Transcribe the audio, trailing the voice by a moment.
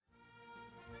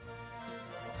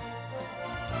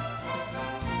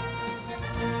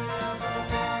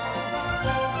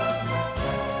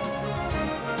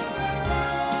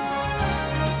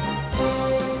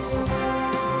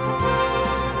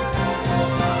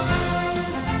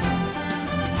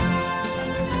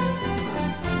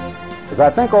I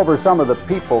think over some of the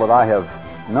people that I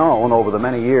have known over the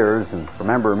many years, and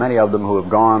remember many of them who have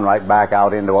gone right back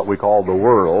out into what we call the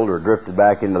world or drifted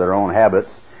back into their own habits,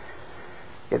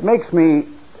 it makes me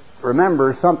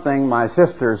remember something my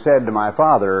sister said to my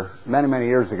father many, many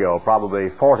years ago, probably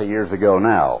 40 years ago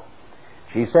now.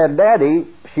 She said, "Daddy,"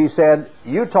 she said,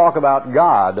 "you talk about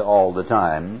God all the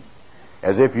time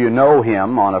as if you know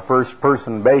Him on a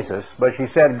first-person basis, but," she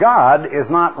said, "God is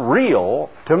not real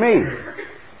to me."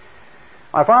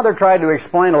 My father tried to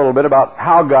explain a little bit about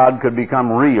how God could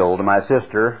become real to my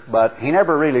sister, but he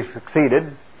never really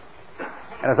succeeded.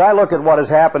 And as I look at what has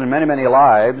happened in many, many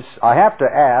lives, I have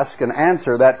to ask and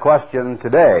answer that question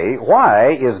today: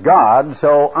 why is God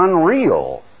so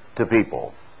unreal to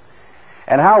people?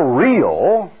 And how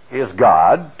real is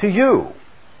God to you?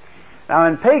 Now,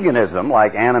 in paganism,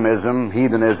 like animism,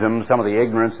 heathenism, some of the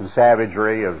ignorance and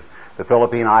savagery of the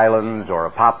Philippine Islands, or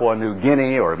Papua New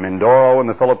Guinea, or Mindoro in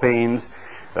the Philippines,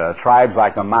 tribes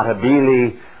like the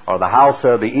Matabili, or the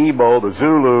Hausa, the Igbo, the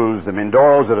Zulus, the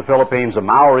Mindoros of the Philippines, the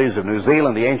Maoris of New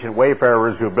Zealand, the ancient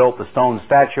wayfarers who built the stone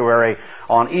statuary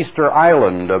on Easter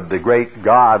Island of the great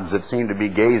gods that seem to be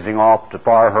gazing off to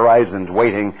far horizons,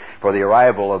 waiting for the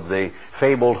arrival of the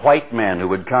fabled white men who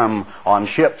would come on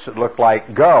ships that looked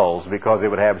like gulls because they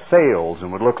would have sails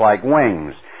and would look like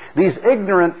wings. These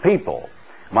ignorant people,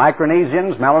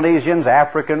 Micronesians, Melanesians,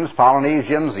 Africans,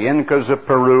 Polynesians, the Incas of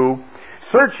Peru,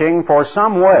 searching for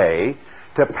some way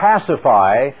to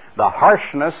pacify the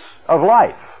harshness of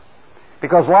life,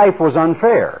 because life was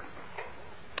unfair.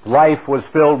 Life was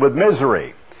filled with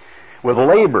misery, with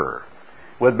labor,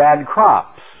 with bad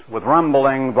crops, with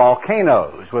rumbling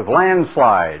volcanoes, with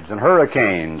landslides and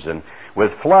hurricanes, and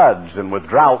with floods and with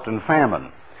drought and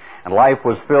famine. And life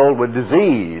was filled with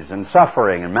disease and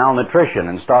suffering and malnutrition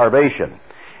and starvation.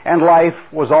 And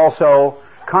life was also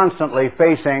constantly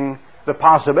facing the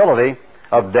possibility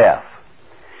of death.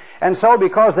 And so,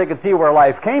 because they could see where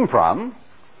life came from,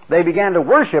 they began to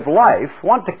worship life,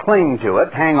 want to cling to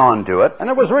it, hang on to it, and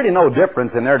there was really no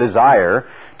difference in their desire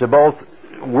to both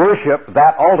worship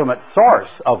that ultimate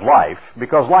source of life,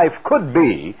 because life could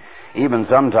be, even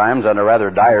sometimes under rather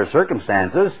dire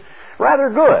circumstances, rather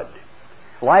good.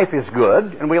 Life is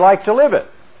good, and we like to live it.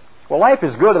 Well, life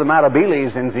is good to the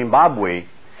Matabilis in Zimbabwe,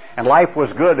 and life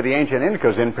was good to the ancient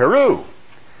Incas in Peru.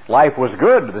 Life was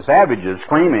good to the savages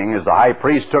screaming as the high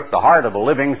priest took the heart of a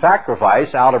living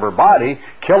sacrifice out of her body,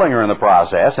 killing her in the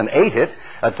process, and ate it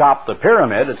atop the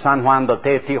pyramid at San Juan de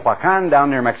Teotihuacan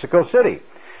down near Mexico City.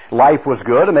 Life was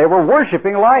good, and they were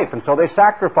worshiping life, and so they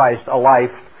sacrificed a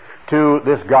life to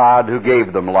this God who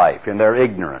gave them life in their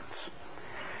ignorance.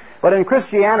 But in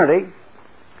Christianity,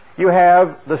 you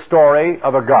have the story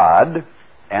of a God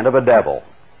and of a devil,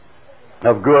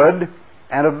 of good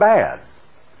and of bad.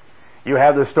 You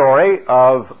have the story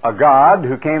of a God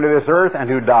who came to this earth and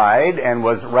who died and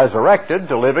was resurrected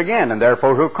to live again, and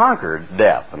therefore who conquered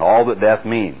death and all that death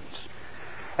means.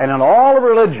 And in all of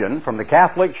religion, from the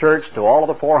Catholic Church to all of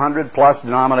the 400 plus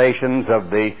denominations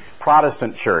of the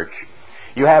Protestant Church,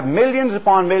 you have millions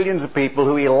upon millions of people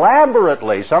who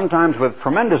elaborately, sometimes with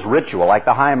tremendous ritual, like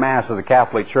the High Mass of the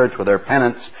Catholic Church with their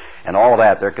penance and all of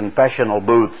that, their confessional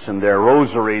booths and their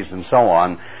rosaries and so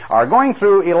on, are going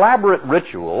through elaborate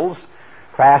rituals,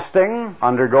 fasting,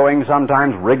 undergoing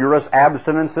sometimes rigorous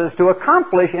abstinences to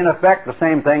accomplish, in effect, the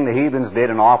same thing the heathens did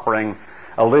in offering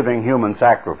a living human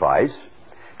sacrifice,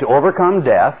 to overcome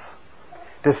death,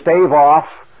 to stave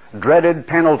off dreaded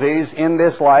penalties in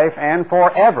this life and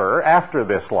forever after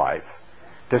this life,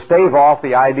 to stave off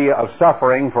the idea of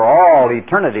suffering for all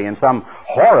eternity in some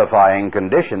horrifying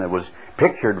condition that was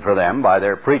pictured for them by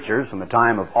their preachers from the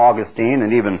time of Augustine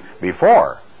and even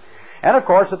before. And of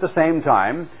course, at the same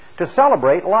time, to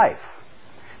celebrate life,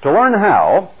 to learn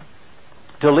how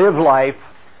to live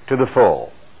life to the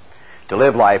full, to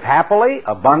live life happily,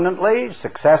 abundantly,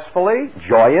 successfully,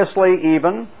 joyously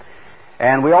even.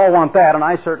 And we all want that, and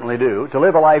I certainly do, to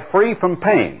live a life free from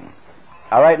pain.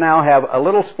 I right now have a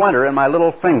little splinter in my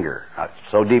little finger. It's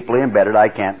so deeply embedded I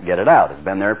can't get it out. It's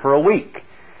been there for a week.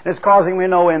 And it's causing me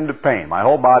no end of pain. My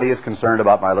whole body is concerned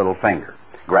about my little finger.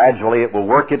 Gradually it will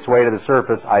work its way to the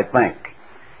surface, I think.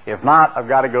 If not, I've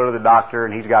got to go to the doctor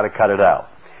and he's got to cut it out.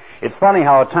 It's funny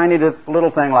how a tiny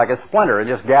little thing like a splinter and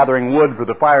just gathering wood for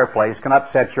the fireplace can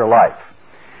upset your life.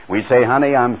 We say,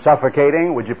 "Honey, I'm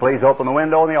suffocating. Would you please open the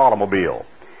window in the automobile?"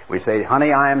 We say,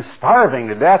 "Honey, I am starving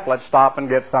to death. Let's stop and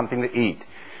get something to eat."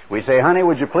 We say, "Honey,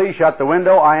 would you please shut the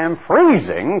window? I am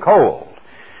freezing cold."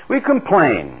 We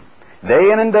complain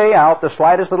day in and day out, the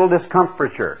slightest little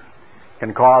discomfiture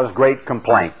can cause great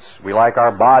complaints. We like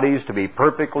our bodies to be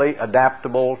perfectly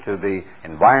adaptable to the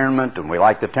environment, and we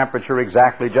like the temperature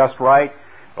exactly just right.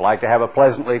 We like to have a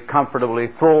pleasantly, comfortably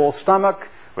full stomach.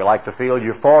 We like to feel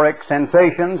euphoric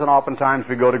sensations, and oftentimes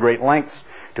we go to great lengths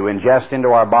to ingest into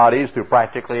our bodies through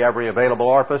practically every available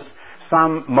orifice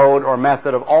some mode or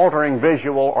method of altering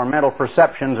visual or mental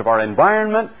perceptions of our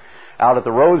environment. Out at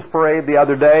the Rose Parade the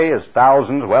other day, as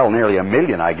thousands, well, nearly 1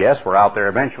 million, I guess, were out there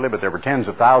eventually, but there were tens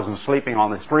of thousands sleeping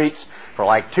on the streets for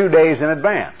like 2 days in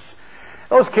advance.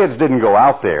 Those kids didn't go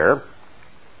out there,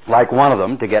 like one of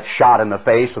them, to get shot in the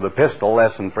face with a pistol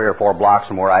less than 3 or 4 blocks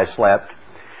from where I slept.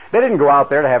 They didn't go out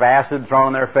there to have acid thrown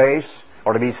in their face,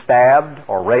 or to be stabbed,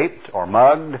 or raped, or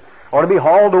mugged, or to be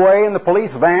hauled away in the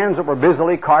police vans that were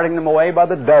busily carting them away by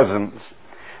the dozens.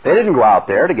 They didn't go out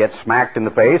there to get smacked in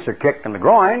the face or kicked in the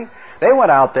groin. They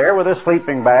went out there with their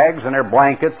sleeping bags and their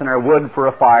blankets and their wood for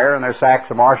a fire and their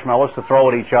sacks of marshmallows to throw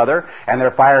at each other and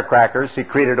their firecrackers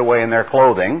secreted away in their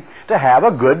clothing to have a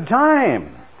good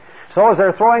time. So as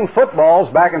they're throwing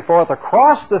footballs back and forth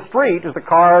across the street, as the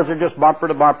cars are just bumper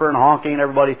to bumper and honking and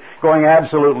everybody going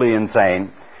absolutely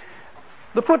insane,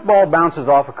 the football bounces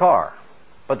off a car.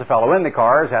 But the fellow in the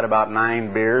car has had about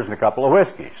 9 beers and a couple of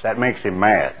whiskeys. That makes him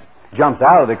mad. Jumps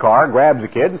out of the car, grabs the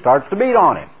kid, and starts to beat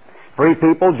on him. 3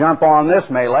 people jump on this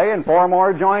melee, and 4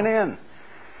 more join in.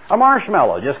 A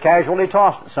marshmallow just casually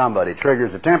tossed at somebody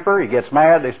triggers a temper. He gets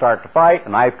mad. They start to fight. A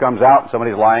knife comes out, and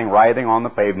somebody's lying writhing on the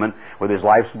pavement with his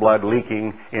life's blood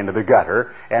leaking into the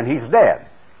gutter, and he's dead.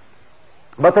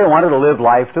 But they wanted to live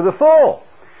life to the full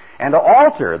and to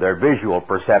alter their visual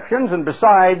perceptions, and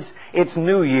besides, it's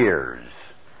New Year's.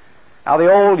 Now,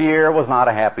 the old year was not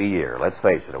a happy year, let's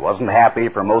face it. It wasn't happy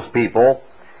for most people,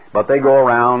 but they go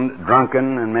around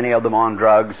drunken, and many of them on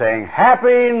drugs, saying,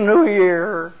 Happy New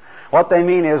Year! What they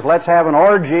mean is, let's have an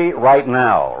orgy right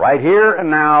now, right here and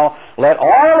now. Let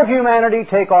all of humanity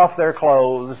take off their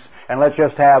clothes, and let's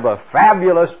just have a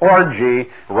fabulous orgy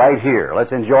right here.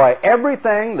 Let's enjoy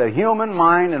everything the human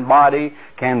mind and body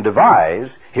can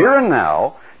devise, here and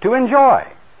now, to enjoy.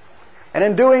 And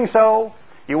in doing so,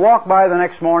 you walk by the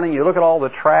next morning, you look at all the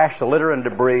trash, the litter and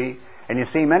debris, and you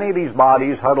see many of these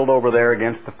bodies huddled over there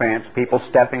against the fence, people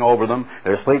stepping over them,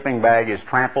 their sleeping bag is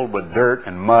trampled with dirt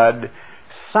and mud,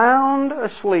 sound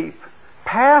asleep,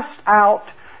 passed out,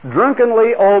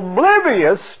 drunkenly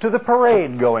oblivious to the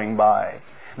parade going by.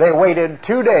 They waited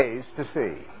 2 days to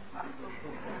see.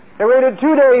 They waited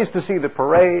 2 days to see the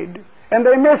parade, and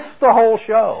they missed the whole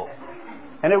show.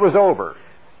 And it was over.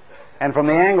 And from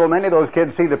the angle many of those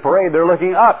kids see the parade, they're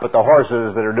looking up at the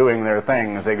horses that are doing their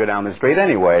thing as they go down the street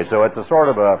anyway. So it's a sort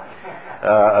of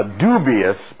a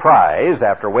dubious prize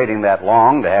after waiting that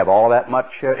long to have all that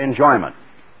much enjoyment.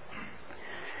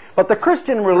 But the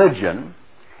Christian religion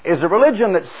is a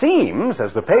religion that seems,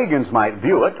 as the pagans might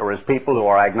view it, or as people who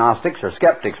are agnostics or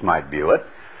skeptics might view it,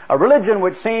 a religion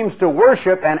which seems to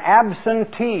worship an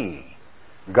absentee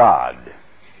God.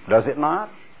 Does it not?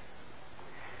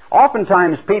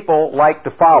 Oftentimes people like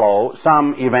to follow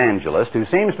some evangelist who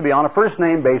seems to be on a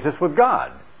first-name basis with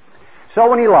God. So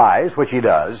when he lies, which he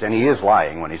does, and he is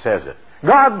lying when he says it,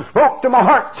 God spoke to my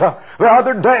heart the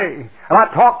other day, and I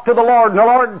talked to the Lord, and the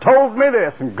Lord told me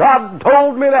this, and God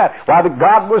told me that. Why,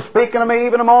 God was speaking to me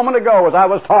even a moment ago as I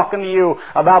was talking to you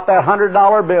about that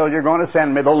 $100 bill you're going to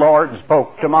send me. The Lord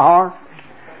spoke to my heart.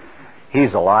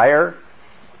 He's a liar.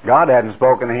 God hadn't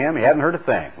spoken to him. He hadn't heard a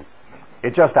thing.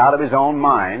 It's just out of his own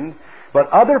mind. But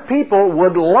other people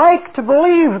would like to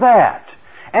believe that.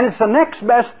 And it's the next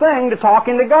best thing to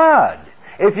talking to God.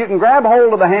 If you can grab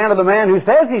hold of the hand of the man who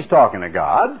says he's talking to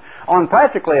God on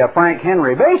practically a Frank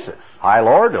Henry basis. Hi,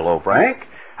 Lord. Hello, Frank.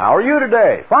 How are you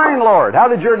today? Fine, Lord. How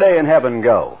did your day in heaven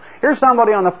go? Here's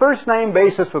somebody on a first-name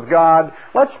basis with God.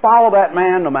 Let's follow that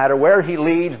man no matter where he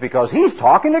leads because he's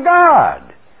talking to God.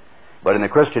 But in the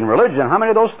Christian religion, how many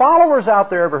of those followers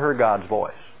out there ever heard God's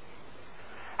voice?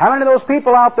 How many of those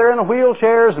people out there in the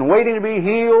wheelchairs and waiting to be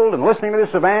healed and listening to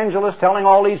this evangelist telling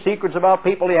all these secrets about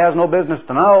people he has no business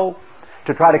to know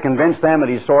to try to convince them that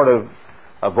he's sort of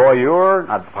a voyeur?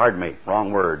 Pardon me,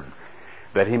 wrong word.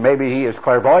 That maybe he is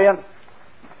clairvoyant.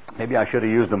 Maybe I should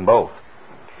have used them both.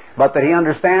 But that he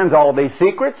understands all of these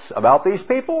secrets about these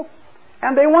people.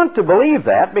 And they want to believe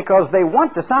that because they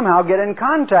want to somehow get in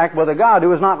contact with a God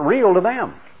who is not real to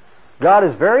them. God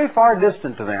is very far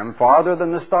distant to them, farther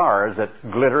than the stars that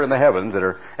glitter in the heavens that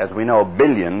are, as we know,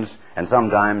 billions, and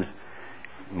sometimes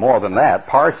more than that,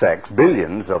 parsecs,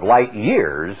 billions of light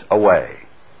years away.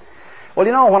 Well,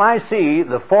 you know, when I see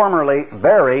the formerly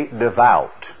very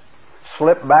devout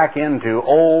slip back into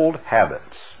old habits,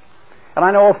 and I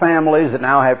know families that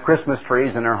now have Christmas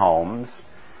trees in their homes,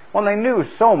 when they knew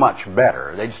so much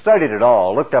better? They'd studied it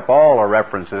all, looked up all the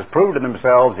references, proved to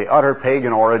themselves the utter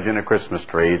pagan origin of Christmas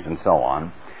trees and so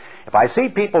on. If I see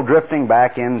people drifting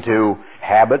back into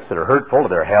habits that are hurtful to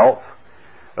their health,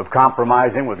 of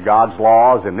compromising with God's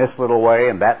laws in this little way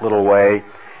and that little way,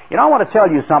 you know, I want to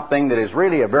tell you something that is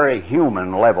really a very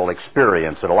human level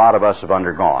experience that a lot of us have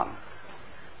undergone.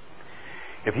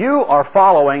 If you are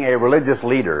following a religious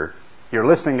leader, you're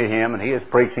listening to him and he is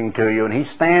preaching to you and he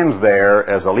stands there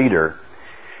as a leader,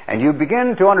 and you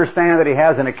begin to understand that he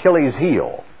has an Achilles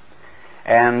heel.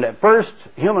 And at first,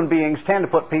 human beings tend to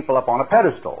put people up on a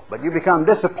pedestal, but you become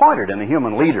disappointed in the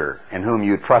human leader in whom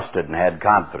you trusted and had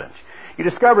confidence. You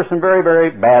discover some very,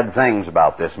 very bad things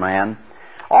about this man.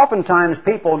 Oftentimes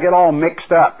people get all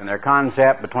mixed up in their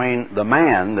concept between the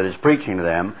man that is preaching to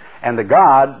them and the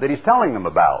God that he's telling them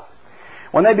about.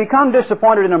 When they become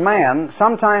disappointed in a man,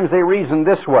 sometimes they reason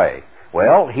this way: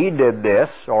 well, he did this,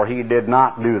 or he did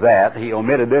not do that, he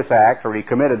omitted this act, or he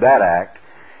committed that act,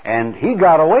 and he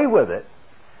got away with it.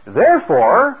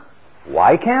 Therefore,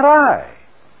 why can't I?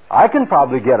 I can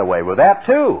probably get away with that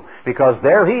too, because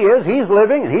there he is, he's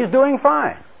living, and he's doing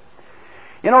fine.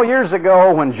 You know, years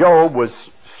ago when Job was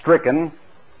stricken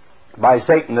by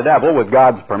Satan the devil with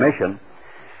God's permission,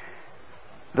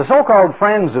 the so-called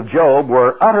friends of Job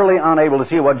were utterly unable to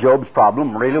see what Job's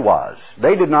problem really was.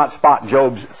 They did not spot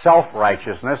Job's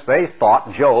self-righteousness. They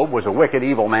thought Job was a wicked,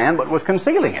 evil man, but was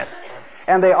concealing it.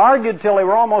 And they argued till they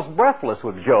were almost breathless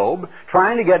with Job,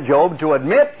 trying to get Job to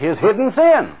admit his hidden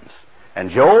sins. And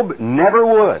Job never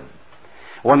would.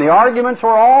 When the arguments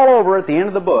were all over at the end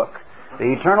of the book,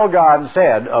 the eternal God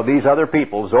said of these other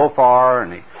people, Zophar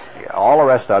and all the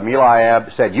rest of them,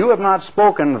 Eliab, said, "You have not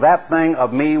spoken that thing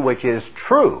of me which is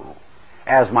true,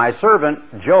 as my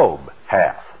servant Job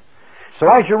hath." So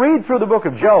as you read through the book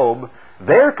of Job,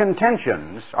 their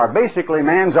contentions are basically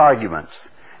man's arguments.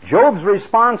 Job's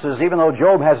responses, even though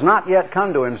Job has not yet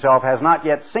come to himself, has not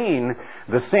yet seen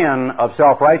the sin of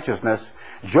self-righteousness,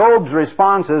 Job's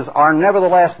responses are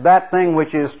nevertheless that thing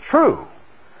which is true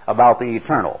about the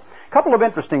eternal. A couple of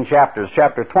interesting chapters,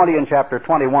 chapter 20 and chapter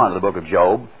 21 of the book of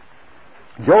Job.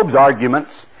 Job's arguments,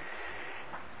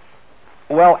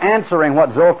 well, answering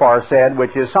what Zophar said,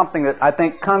 which is something that I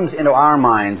think comes into our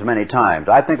minds many times.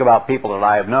 I think about people that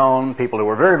I have known, people who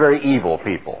were very, very evil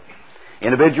people.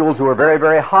 Individuals who were very,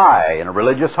 very high in a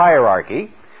religious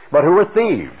hierarchy, but who were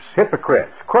thieves,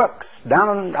 hypocrites, crooks, down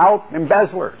and out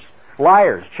embezzlers,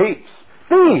 liars, cheats,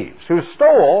 thieves who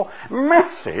stole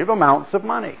massive amounts of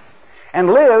money and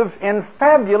live in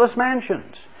fabulous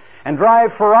mansions and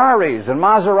drive Ferraris and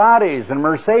Maseratis and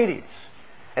Mercedes,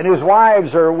 and whose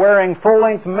wives are wearing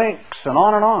full-length minks and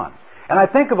on and on. And I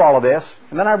think of all of this,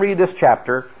 and then I read this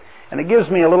chapter, and it gives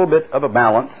me a little bit of a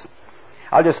balance.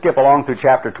 I'll just skip along through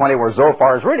chapter 20 where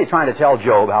Zophar is really trying to tell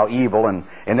Job how evil and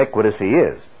iniquitous he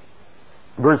is.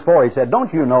 Verse 4, he said,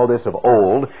 "Don't you know this of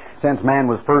old, since man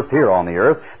was first here on the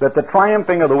earth, that the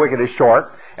triumphing of the wicked is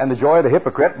short, and the joy of the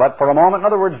hypocrite but for a moment?" In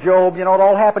other words, Job, you know, it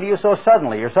all happened to you so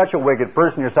suddenly. You're such a wicked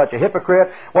person, you're such a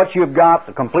hypocrite. What you've got,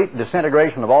 the complete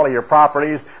disintegration of all of your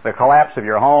properties, the collapse of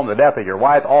your home, the death of your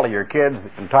wife, all of your kids,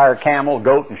 the entire camel,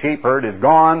 goat, and sheep herd is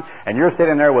gone, and you're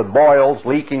sitting there with boils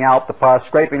leaking out the pus,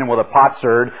 scraping them with a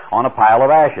potsherd on a pile of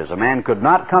ashes. A man could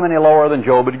not come any lower than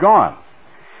Job had gone.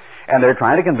 And they're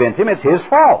trying to convince him it's his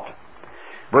fault.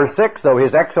 Verse 6, "Though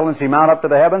his excellency mount up to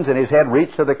the heavens, and his head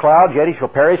reach to the clouds, yet he shall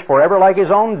perish forever like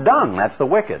his own dung." That's the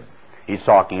wicked he's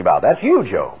talking about. That's you,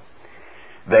 Job.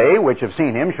 "They which have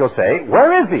seen him shall say,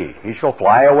 Where is he? He shall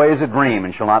fly away as a dream,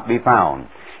 and shall not be found.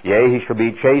 Yea, he shall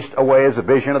be chased away as a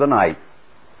vision of the night.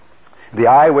 The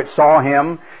eye which saw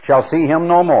him shall see him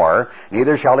no more,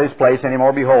 neither shall his place any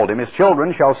more behold him. His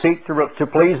children shall seek to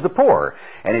please the poor,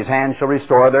 and his hands shall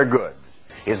restore their goods.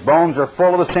 His bones are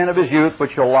full of the sin of his youth,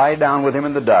 which shall lie down with him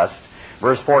in the dust."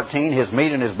 Verse 14, "His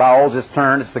meat in his bowels is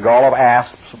turned, it's the gall of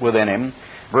asps within him."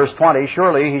 Verse 20,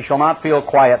 "Surely he shall not feel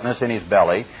quietness in his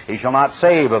belly, he shall not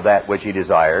save of that which he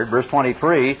desired." Verse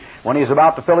 23, "When he is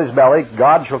about to fill his belly,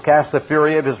 God shall cast the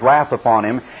fury of his wrath upon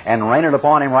him, and rain it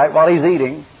upon him right while he's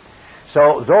eating."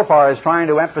 So Zophar is trying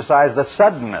to emphasize the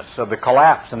suddenness of the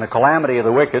collapse and the calamity of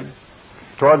the wicked.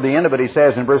 Toward the end of it, he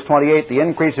says in verse 28, "The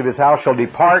increase of his house shall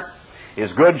depart,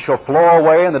 his goods shall flow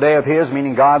away in the day of his,"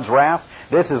 meaning God's wrath.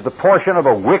 This is the portion of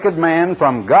a wicked man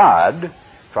from God,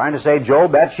 trying to say,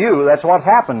 Job, that's you, that's what's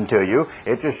happened to you.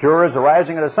 It's as sure as the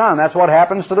rising of the sun. That's what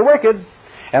happens to the wicked,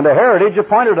 and the heritage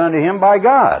appointed unto him by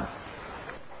God.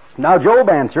 Now Job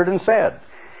answered and said,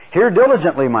 "Hear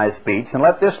diligently my speech, and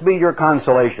let this be your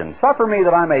consolation. Suffer me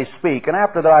that I may speak, and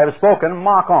after that I have spoken,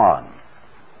 mock on."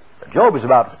 But Job is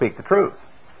about to speak the truth.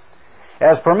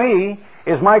 "As for me,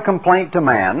 is my complaint to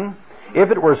man.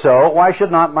 If it were so, why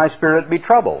should not my spirit be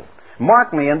troubled?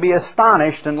 Mark me and be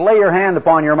astonished, and lay your hand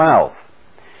upon your mouth.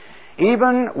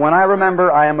 Even when I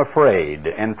remember, I am afraid,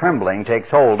 and trembling takes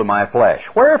hold of my flesh.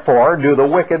 Wherefore do the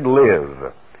wicked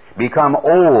live, become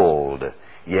old,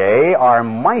 yea, are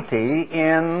mighty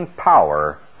in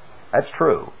power? That's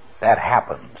true. That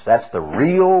happens. That's the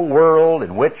real world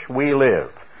in which we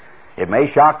live. It may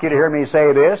shock you to hear me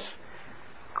say this.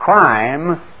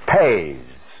 Crime pays.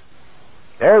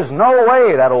 There's no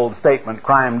way that old statement,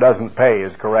 crime doesn't pay,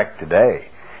 is correct today.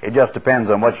 It just depends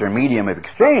on what your medium of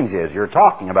exchange is you're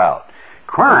talking about.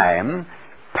 Crime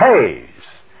pays.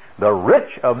 The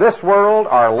rich of this world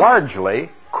are largely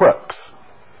crooks.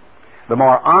 The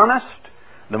more honest,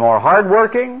 the more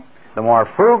hardworking, the more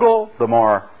frugal, the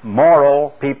more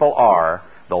moral people are,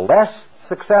 the less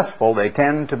successful they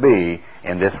tend to be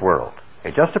in this world.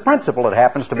 It's just a principle. It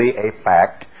happens to be a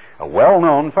fact, a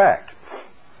well-known fact.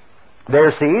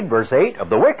 Their seed, verse 8, of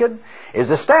the wicked is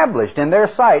established in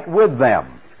their sight with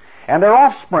them, and their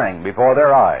offspring before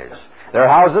their eyes. Their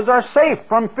houses are safe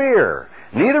from fear,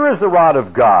 neither is the rod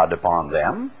of God upon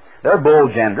them. Their bull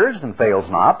genders and fails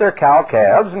not, their cow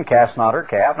calves and casts not her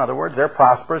calf. In other words, they're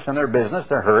prosperous in their business,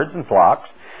 their herds and flocks.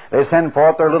 They send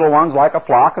forth their little ones like a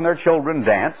flock, and their children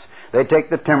dance. They take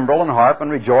the timbrel and harp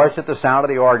and rejoice at the sound of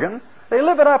the organ. They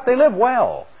live it up, they live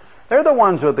well. They're the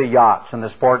ones with the yachts and the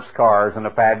sports cars and the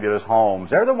fabulous homes.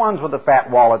 They're the ones with the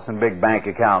fat wallets and big bank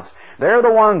accounts. They're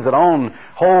the ones that own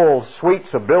whole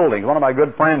suites of buildings. One of my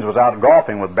good friends was out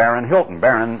golfing with Baron Hilton.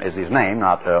 Baron is his name,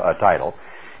 not a title.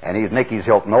 And he's Nicky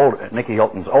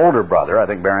Hilton's older brother. I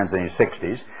think Baron's in his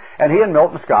 60s. And he and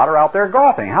Milton Scott are out there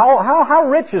golfing. How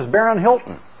rich is Baron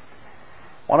Hilton?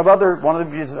 One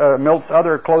of Milt's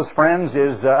other close friends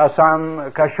is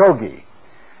Assam Khashoggi.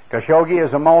 Khashoggi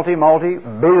is a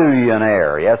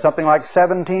multi-billionaire. He has something like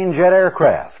 17 jet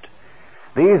aircraft.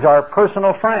 These are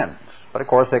personal friends. But of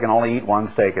course they can only eat one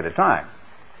steak at a time.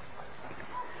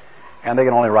 And they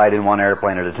can only ride in one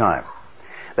airplane at a time.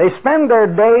 They spend their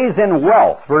days in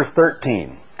wealth, verse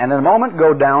 13, and in a moment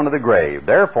go down to the grave.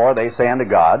 Therefore they say unto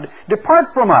God,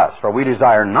 Depart from us, for we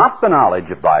desire not the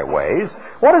knowledge of thy ways.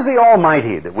 What is the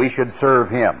Almighty that we should serve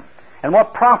him? And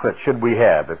what profit should we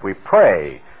have if we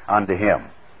pray unto him?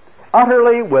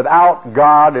 Utterly without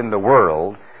God in the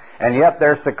world, and yet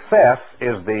their success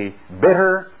is the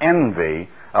bitter envy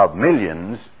of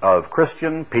millions of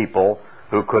Christian people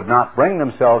who could not bring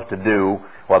themselves to do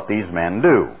what these men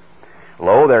do.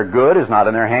 Lo, their good is not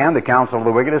in their hand, the counsel of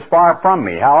the wicked is far from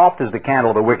me. How oft is the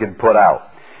candle of the wicked put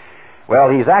out? Well,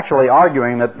 he's actually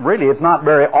arguing that really it's not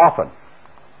very often.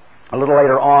 A little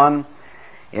later on,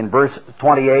 in verse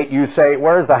 28, you say,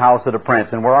 Where is the house of the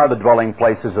prince, and where are the dwelling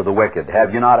places of the wicked?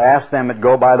 Have you not asked them that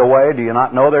go by the way? Do you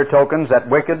not know their tokens? That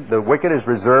the wicked is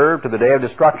reserved to the day of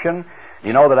destruction.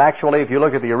 You know that actually, if you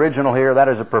look at the original here, that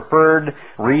is a preferred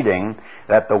reading,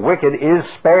 that the wicked is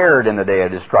spared in the day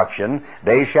of destruction.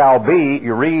 They shall be,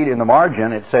 you read in the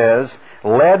margin, it says,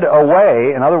 led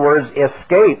away. In other words,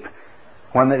 escape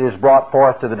when it is brought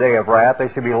forth to the day of wrath. They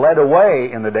should be led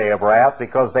away in the day of wrath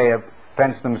because they have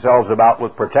fenced themselves about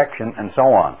with protection and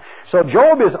so on. So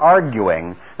Job is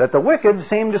arguing that the wicked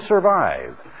seem to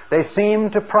survive. They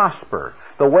seem to prosper.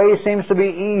 The way seems to be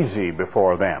easy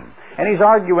before them. And he's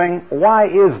arguing, why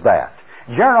is that?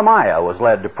 Jeremiah was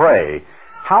led to pray,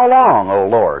 How long, O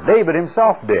Lord? David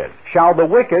himself did. Shall the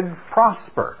wicked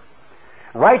prosper?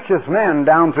 Righteous men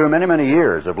down through many, many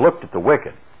years have looked at the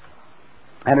wicked,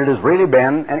 and it has really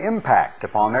been an impact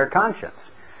upon their conscience.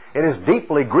 It has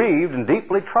deeply grieved and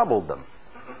deeply troubled them.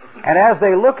 And as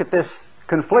they look at this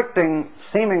conflicting,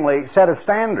 seemingly set of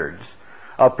standards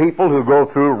of people who go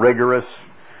through rigorous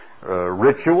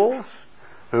rituals,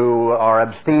 who are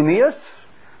abstemious,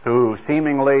 who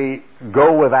seemingly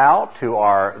go without, who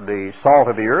are the salt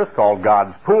of the earth called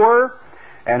God's poor,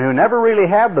 and who never really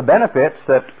have the benefits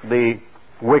that the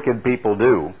wicked people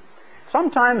do,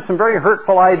 sometimes some very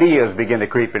hurtful ideas begin to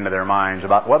creep into their minds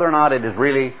about whether or not it is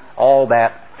really all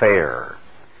that fair.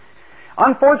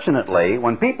 Unfortunately,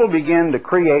 when people begin to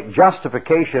create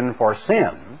justification for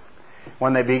sin,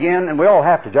 when they begin, and we all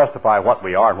have to justify what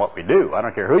we are and what we do. I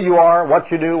don't care who you are, what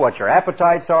you do, what your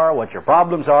appetites are, what your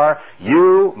problems are.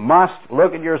 You must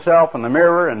look at yourself in the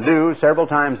mirror and do several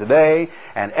times a day.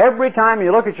 And every time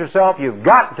you look at yourself, you've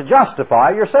got to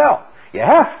justify yourself. You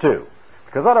have to,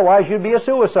 because otherwise you'd be a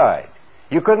suicide.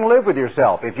 You couldn't live with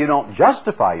yourself if you don't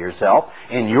justify yourself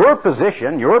in your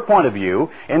position, your point of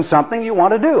view, in something you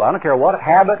want to do. I don't care what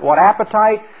habit, what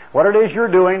appetite, what it is you're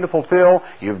doing to fulfill.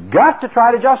 You've got to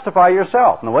try to justify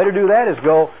yourself. And the way to do that is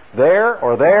go there,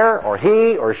 or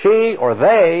he, or she, or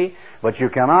they, but you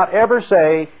cannot ever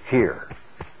say here.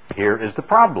 Here is the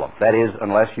problem. That is,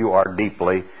 unless you are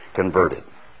deeply converted.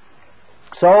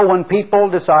 So when people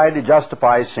decide to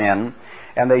justify sin,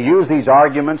 and they use these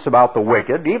arguments about the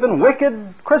wicked, even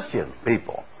wicked Christian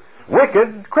people,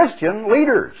 wicked Christian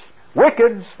leaders,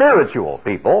 wicked spiritual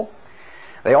people,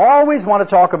 they always want to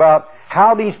talk about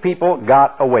how these people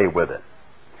got away with it.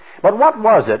 But what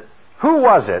was it? Who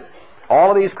was it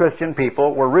all of these Christian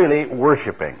people were really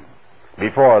worshiping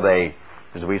before they,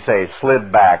 as we say,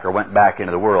 slid back or went back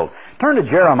into the world? Turn to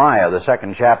Jeremiah, the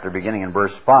 2nd chapter, beginning in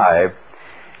verse 5.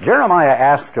 Jeremiah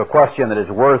asks a question that is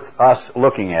worth us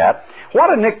looking at.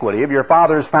 What iniquity have your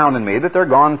fathers found in me, that they're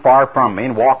gone far from me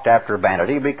and walked after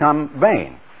vanity, become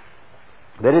vain?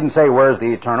 They didn't say, where's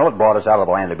the eternal that brought us out of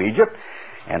the land of Egypt?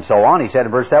 And so on. He said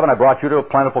in verse 7, I brought you to a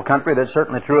plentiful country. That's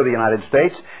certainly true of the United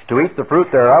States, to eat the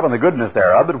fruit thereof and the goodness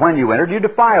thereof. But when you entered, you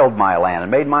defiled my land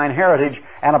and made mine heritage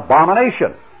an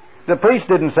abomination. The priests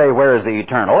didn't say, where is the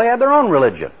eternal? They had their own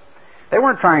religion. They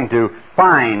weren't trying to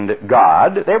find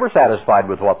God. They were satisfied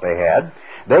with what they had.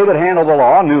 They that handle the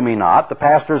law knew me not. The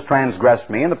pastors transgressed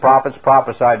me, and the prophets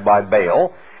prophesied by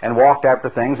Baal, and walked after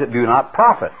things that do not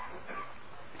profit.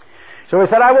 So he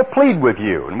said, I will plead with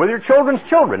you, and with your children's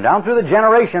children, down through the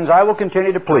generations I will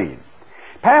continue to plead.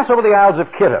 Pass over the Isles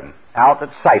of Kittim, out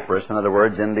at Cyprus, in other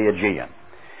words, in the Aegean.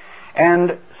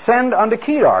 And send unto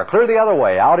Kedar, clear the other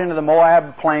way, out into the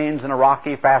Moab plains and a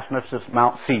rocky fastness of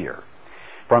Mount Seir,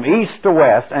 from east to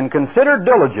west, and consider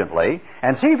diligently,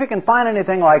 and see if you can find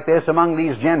anything like this among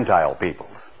these Gentile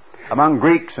peoples, among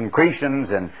Greeks and Cretians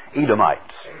and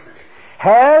Edomites.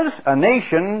 Has a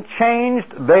nation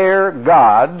changed their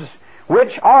gods,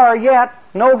 which are yet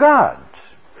no gods?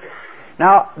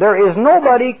 Now, there is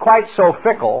nobody quite so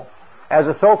fickle as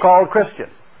a so-called Christian.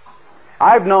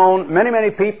 I've known many,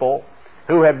 many people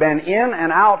who have been in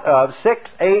and out of 6,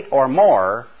 8, or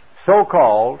more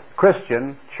so-called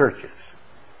Christian churches.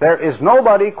 There is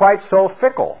nobody quite so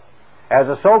fickle as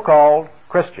a so-called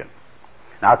Christian.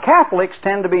 Now, Catholics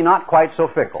tend to be not quite so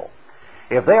fickle.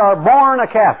 If they are born a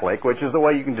Catholic, which is the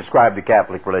way you can describe the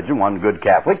Catholic religion, one good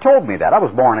Catholic told me that. I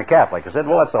was born a Catholic. I said,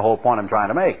 well, that's the whole point I'm trying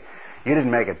to make. You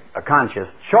didn't make a conscious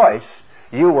choice.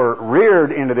 You were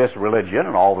reared into this religion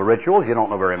and all the rituals. You don't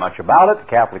know very much about it. The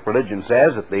Catholic religion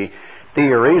says that the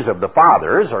theories of the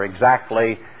fathers are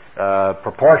exactly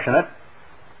proportionate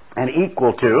and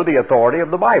equal to the authority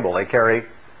of the Bible. They carry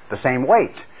the same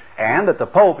weight. And that the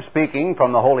Pope, speaking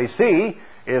from the Holy See,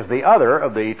 is the other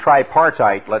of the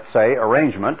tripartite, let's say,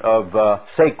 arrangement of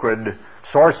sacred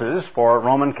sources for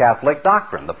Roman Catholic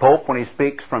doctrine. The Pope, when he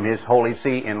speaks from his Holy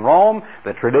See in Rome,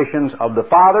 the traditions of the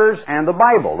Fathers, and the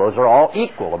Bible. Those are all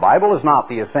equal. The Bible is not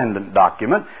the ascendant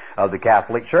document of the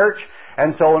Catholic Church.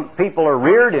 And so when people are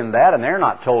reared in that, and they're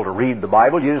not told to read the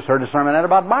Bible, you just heard a sermonette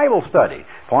about Bible study.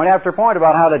 Point after point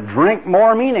about how to drink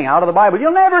more meaning out of the Bible.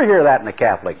 You'll never hear that in the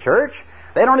Catholic Church.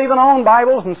 They don't even own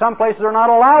Bibles. In some places they're not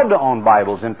allowed to own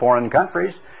Bibles in foreign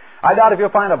countries. I doubt if you'll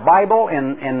find a Bible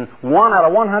in 1 out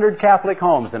of 100 Catholic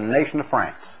homes in the nation of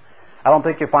France. I don't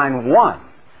think you'll find one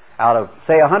out of,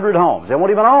 say, 100 homes. They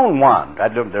won't even own one.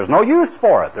 There's no use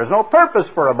for it. There's no purpose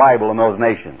for a Bible in those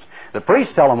nations. The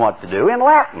priests tell them what to do in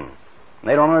Latin.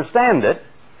 They don't understand it,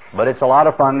 but it's a lot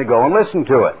of fun to go and listen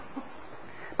to it.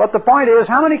 But the point is,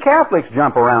 how many Catholics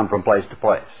jump around from place to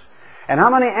place? And how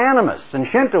many animists and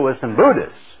Shintoists and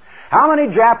Buddhists? How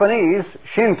many Japanese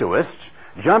Shintoists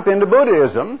jump into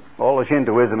Buddhism? Well,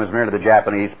 Shintoism is merely the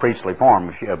Japanese priestly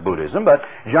form of Buddhism, but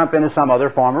jump into some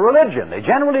other form of religion. They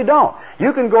generally don't.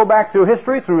 You can go back through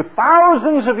history, through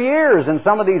thousands of years, and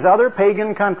some of these other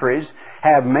pagan countries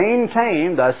have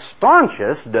maintained the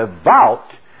staunchest, devout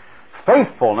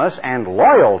faithfulness and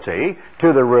loyalty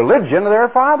to the religion of their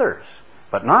fathers.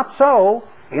 But not so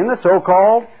in the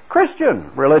so-called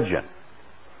Christian religion.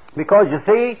 Because, you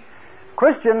see,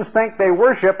 Christians think they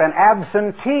worship an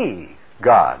absentee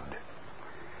God.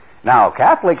 Now,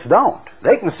 Catholics don't.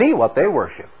 They can see what they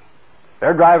worship.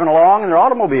 They're driving along in their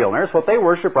automobile, and there's what they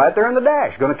worship right there in the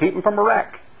dash. Going to keep them from a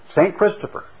wreck. St.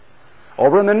 Christopher.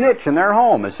 Over in the niche in their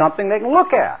home is something they can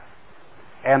look at.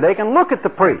 And they can look at the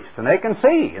priest, and they can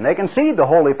see the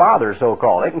Holy Father,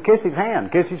 so-called. They can kiss his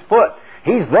hand, kiss his foot.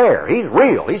 He's there. He's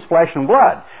real. He's flesh and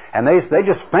blood. And they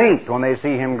just faint when they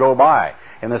see him go by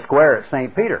in the square at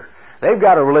St. Peter. They've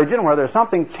got a religion where there's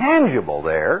something tangible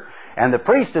there, and the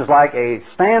priest is like a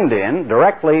stand-in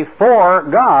directly for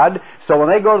God. So when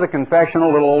they go to the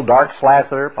confessional, little old dark slats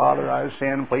there, Father, I've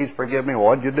sinned, please forgive me.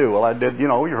 What'd you do? Well, I did, you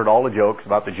heard all the jokes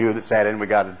about the Jew that sat in, we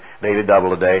got a daily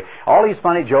double a day. All these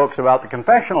funny jokes about the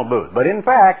confessional booth. But in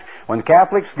fact, when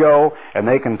Catholics go and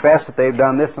they confess that they've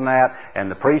done this and that, and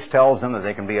the priest tells them that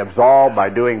they can be absolved by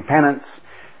doing penance,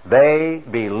 They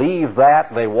believe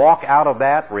that. They walk out of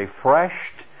that refreshed.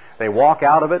 They walk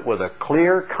out of it with a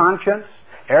clear conscience.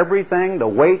 Everything, the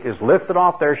weight is lifted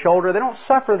off their shoulder. They don't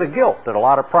suffer the guilt that a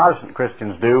lot of Protestant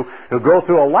Christians do, who go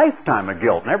through a lifetime of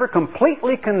guilt, never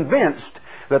completely convinced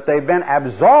that they've been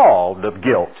absolved of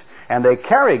guilt. And they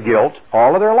carry guilt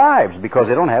all of their lives because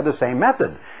they don't have the same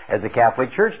method as the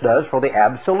Catholic Church does for the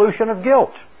absolution of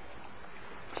guilt.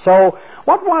 So,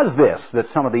 what was this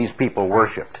that some of these people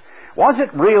worshipped? Was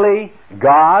it really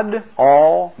God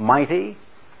Almighty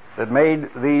that made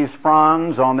these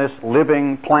fronds on this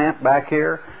living plant back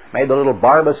here, made the little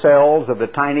barbacells of the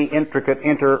tiny, intricate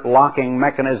interlocking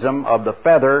mechanism of the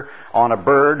feather on a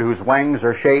bird whose wings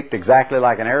are shaped exactly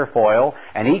like an airfoil,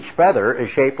 and each feather is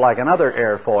shaped like another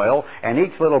airfoil, and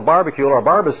each little barbicule or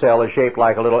barbacell is shaped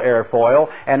like a little airfoil,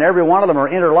 and every one of them are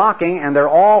interlocking, and they're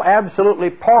all absolutely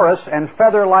porous and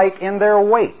feather-like in their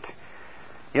weight.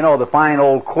 You know, the fine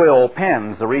old quill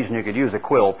pens, the reason you could use a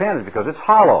quill pen is because it's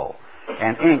hollow.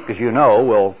 And ink, as you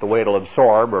know, the way it'll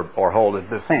absorb or hold is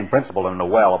the same principle in the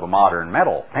well of a modern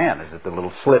metal pen. Is that the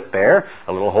little slit there,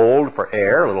 a little hole for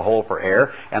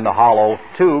air, and the hollow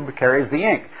tube carries the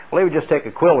ink. Well, they would just take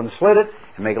a quill and slit it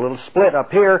and make a little split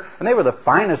up here, and they were the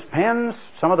finest pens.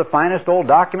 Some of the finest old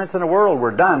documents in the world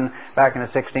were done back in the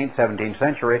 16th, 17th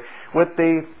century with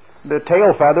the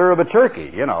tail feather of a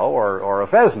turkey, you know, or a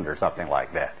pheasant or something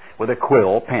like that, with a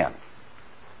quill pen.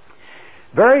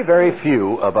 Very, very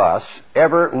few of us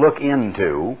ever look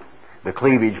into the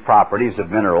cleavage properties of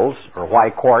minerals, or why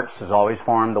quartz is always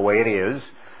formed the way it is,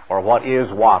 or what is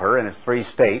water in its three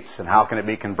states, and how can it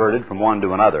be converted from one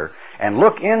to another, and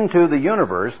look into the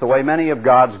universe the way many of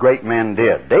God's great men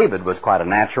did. David was quite a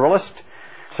naturalist.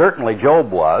 Certainly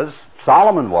Job was.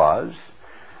 Solomon was.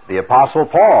 The Apostle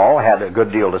Paul had a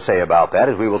good deal to say about that,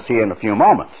 as we will see in a few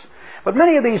moments. But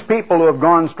many of these people who have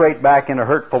gone straight back into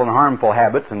hurtful and harmful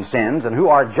habits and sins and who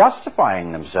are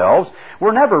justifying themselves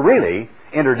were never really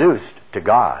introduced to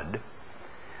God.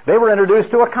 They were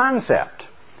introduced to a concept,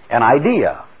 an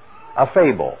idea, a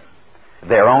fable,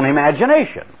 their own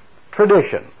imagination,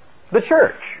 tradition, the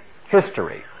church,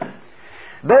 history.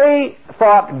 They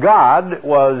thought God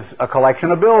was a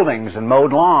collection of buildings and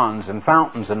mowed lawns and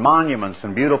fountains and monuments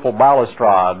and beautiful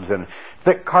balustrades and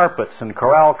thick carpets and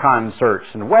chorale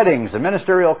concerts and weddings and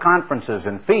ministerial conferences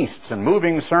and feasts and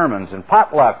moving sermons and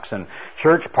potlucks and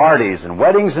church parties and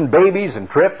weddings and babies and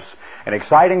trips and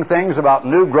exciting things about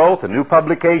new growth and new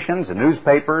publications and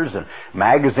newspapers and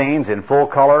magazines in full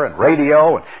color and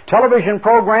radio and television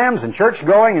programs and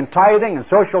church-going and tithing and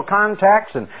social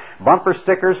contacts and bumper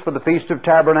stickers for the Feast of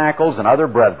Tabernacles and other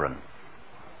brethren.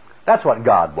 That's what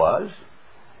God was.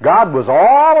 God was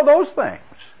all of those things.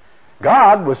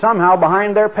 God was somehow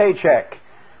behind their paycheck.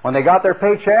 When they got their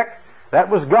paycheck, that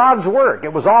was God's work.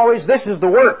 It was always, this is the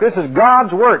work, this is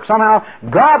God's work. Somehow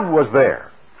God was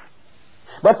there.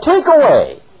 But just take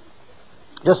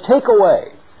away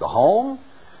the home,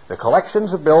 the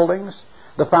collections of buildings,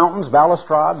 the fountains,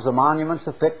 balustrades, the monuments,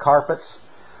 the thick carpets,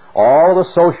 all the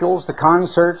socials, the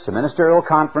concerts, the ministerial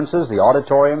conferences, the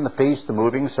auditorium, the feasts, the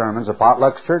moving sermons, the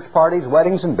potlucks, church parties,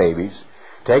 weddings, and babies.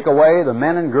 Take away the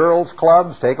men and girls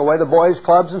clubs, take away the boys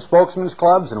clubs and spokesmen's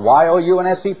clubs and YOU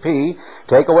and SEP,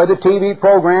 take away the TV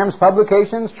programs,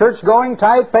 publications, church-going,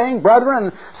 tithe-paying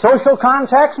brethren, social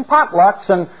contacts and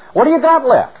potlucks, and what do you got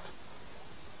left?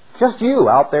 Just you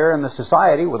out there in the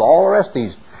society with all the rest of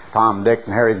these Tom, Dick,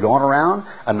 and Harrys going around,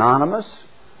 anonymous,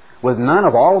 with none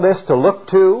of all this to look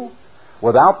to,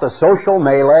 without the social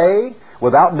melee,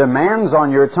 without demands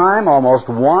on your time almost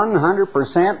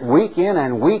 100% week in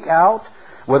and week out,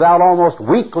 without almost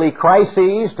weekly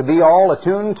crises to be all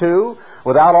attuned to,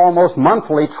 without almost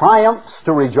monthly triumphs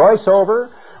to rejoice over,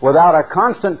 without a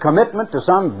constant commitment to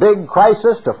some big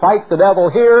crisis to fight the devil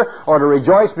here or to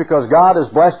rejoice because God has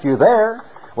blessed you there,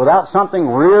 without something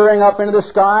rearing up into the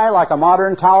sky like a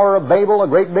modern Tower of Babel, a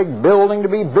great big building to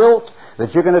be built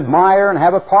that you can admire and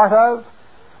have a part of,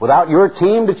 without your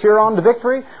team to cheer on to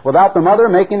victory, without the mother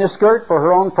making a skirt for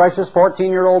her own precious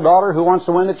 14-year-old daughter who wants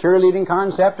to win the cheerleading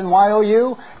concept in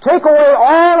YOU. Take away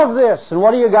all of this, and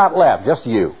what do you got left? Just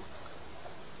you.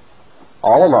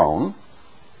 All alone,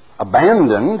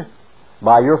 abandoned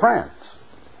by your friends,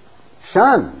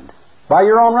 shunned by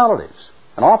your own relatives.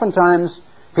 And oftentimes,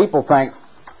 people think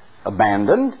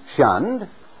abandoned, shunned,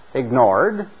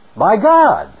 ignored by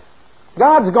God.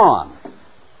 God's gone.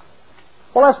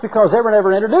 Well, that's because they were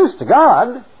never introduced to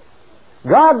God.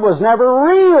 God was never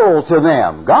real to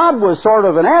them. God was sort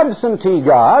of an absentee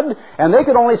God, and they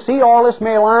could only see all this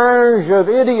melange of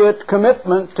idiot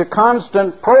commitment to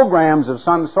constant programs of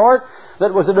some sort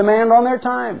that was a demand on their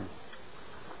time.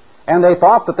 And they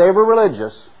thought that they were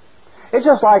religious. It's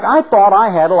just like I thought I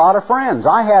had a lot of friends.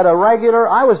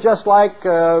 I was just like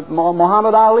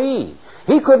Muhammad Ali.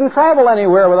 He couldn't travel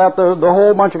anywhere without the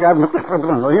whole bunch of guys,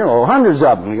 hundreds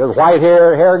of them. He has white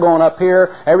hair going up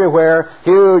here, everywhere,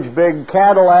 huge, big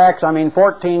Cadillacs.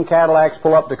 14 Cadillacs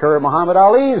pull up the curb. Muhammad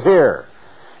Ali's here.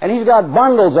 And he's got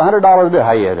bundles, $100 bill.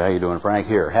 How you doing, Frank?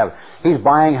 Here. He's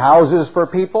buying houses for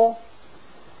people.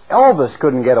 Elvis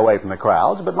couldn't get away from the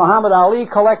crowds, but Muhammad Ali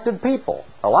collected people.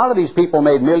 A lot of these people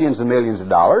made millions and millions of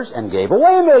dollars and gave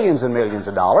away millions and millions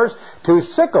of dollars to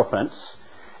sycophants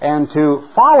and to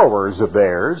followers of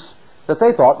theirs that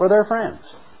they thought were their friends.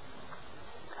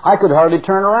 I could hardly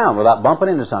turn around without bumping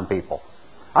into some people.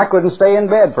 I couldn't stay in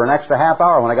bed for an extra half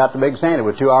hour when I got to Big Sandy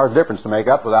with 2 hours difference to make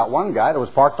up without one guy that was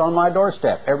parked on my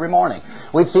doorstep every morning.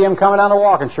 We'd see him coming down the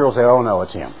walk, and Cheryl would say, "Oh, no,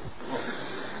 it's him."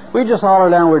 We'd just holler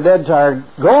down, "We're dead tired.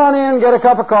 Go on in, get a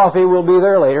cup of coffee. We'll be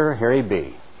there later." Here he'd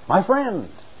be. My friend.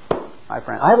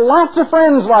 I had lots of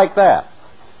friends like that.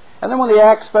 And then when the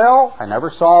axe fell, I never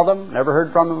saw them, never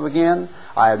heard from them again.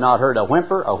 I have not heard a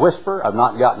whimper, a whisper. I've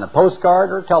not gotten a postcard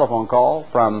or a telephone call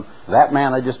from that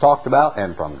man I just talked about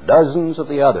and from dozens of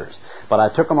the others. But I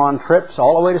took them on trips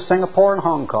all the way to Singapore and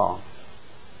Hong Kong.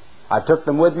 I took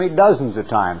them with me dozens of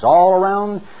times, all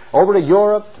around, over to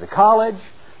Europe, to the college,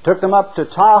 took them up to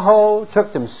Tahoe,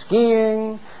 took them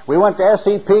skiing. We went to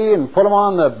SEP and put them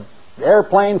on the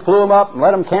airplane, flew them up and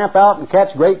let them camp out and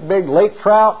catch great big lake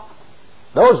trout.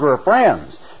 Those were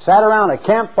friends. Sat around a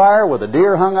campfire with a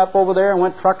deer hung up over there and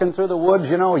went trucking through the woods,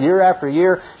 year after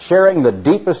year, sharing the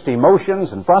deepest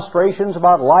emotions and frustrations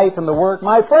about life and the work.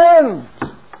 My friends!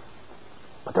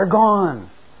 But they're gone.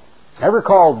 Never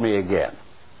called me again.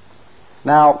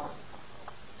 Now,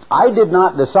 I did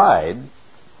not decide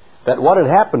that what had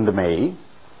happened to me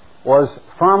was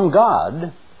from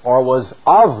God or was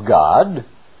of God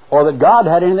or that God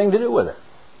had anything to do with it.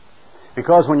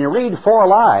 Because when you read 4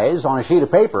 lies on a sheet of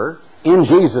paper, in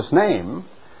Jesus' name,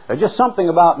 there's just something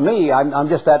about me, I'm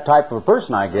just that type of a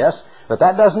person, I guess, that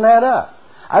doesn't add up.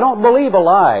 I don't believe a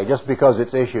lie just because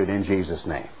it's issued in Jesus'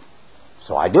 name.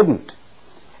 So I didn't.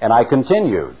 And I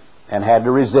continued and had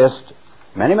to resist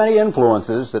many, many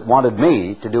influences that wanted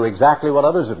me to do exactly what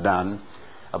others have done,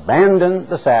 abandon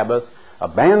the Sabbath,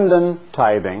 abandon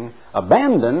tithing,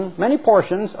 abandon many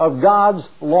portions of God's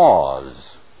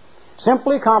laws.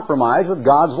 Simply compromise with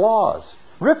God's laws.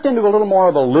 Drift into a little more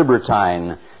of a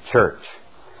libertine church.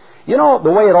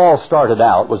 The way it all started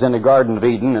out was in the Garden of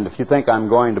Eden, and if you think I'm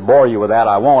going to bore you with that,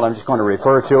 I won't. I'm just going to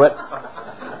refer to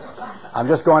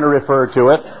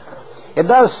it. It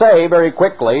does say very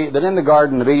quickly that in the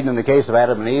Garden of Eden, in the case of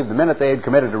Adam and Eve, the minute they had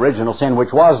committed original sin,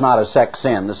 which was not a sex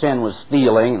sin, the sin was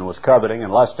stealing and was coveting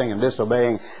and lusting and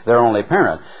disobeying their only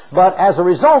parent. But as a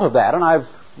result of that, and I've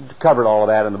covered all of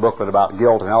that in the booklet about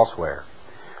guilt and elsewhere,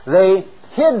 they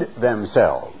hid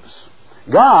themselves.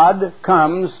 God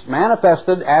comes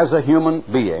manifested as a human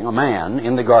being, a man,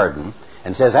 in the garden,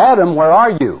 and says, "Adam, where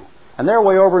are you?" And they're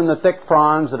way over in the thick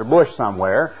fronds at a bush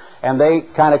somewhere, and they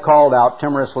kind of called out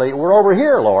timorously, "We're over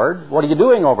here, Lord. What are you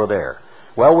doing over there?"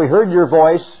 "Well, we heard your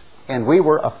voice, and we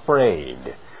were afraid.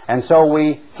 And so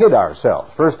we hid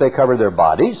ourselves." First they covered their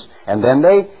bodies, and then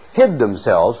they hid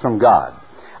themselves from God.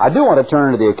 I do want to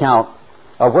turn to the account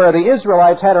of where the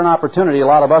Israelites had an opportunity a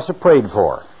lot of us have prayed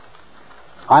for.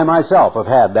 I myself have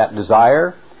had that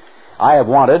desire. I have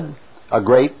wanted a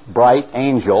great, bright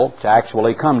angel to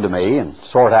actually come to me and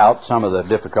sort out some of the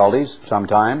difficulties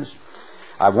sometimes.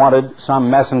 I've wanted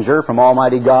some messenger from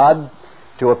Almighty God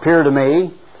to appear to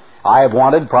me. I have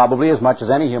wanted, probably as much as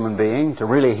any human being, to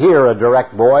really hear a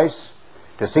direct voice,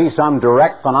 to see some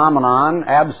direct phenomenon,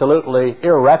 absolutely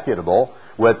irrefutable,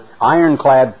 with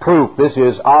ironclad proof this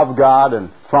is of God and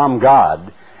from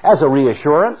God, as a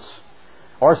reassurance,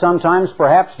 or sometimes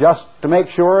perhaps just to make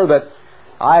sure that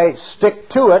I stick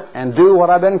to it and do what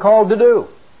I've been called to do.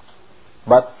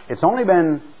 But it's only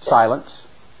been silence.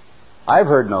 I've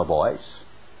heard no voice.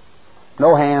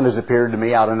 No hand has appeared to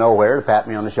me out of nowhere to pat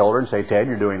me on the shoulder and say, "Ted,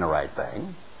 you're doing the right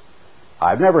thing."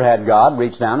 I've never had God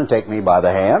reach down and take me by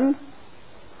the hand.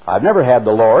 I've never had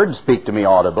the Lord speak to me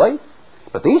audibly.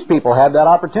 But these people had that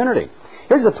opportunity.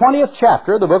 Here's the 20th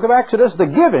chapter of the book of Exodus, the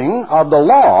giving of the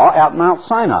law at Mount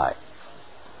Sinai.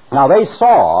 Now they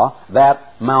saw that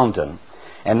mountain.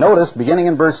 And notice, beginning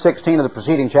in verse 16 of the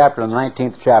preceding chapter, in the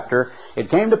 19th chapter, "It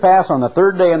came to pass on the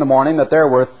 3rd day in the morning that there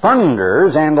were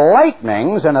thunders and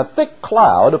lightnings and a thick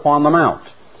cloud upon the mount."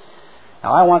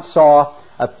 Now I once saw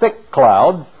a thick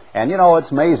cloud, and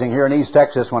it's amazing here in East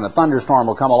Texas when a thunderstorm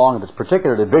will come along, if it's a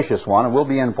particularly vicious one, and we'll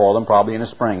be in for them probably in the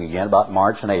spring again, about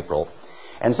March and April.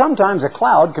 And sometimes a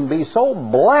cloud can be so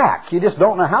black, you just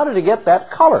don't know how did it get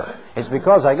that color. It's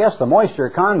because, I guess, the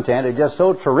moisture content is just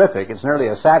so terrific. It's nearly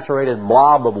a saturated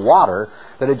blob of water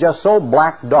that it's just so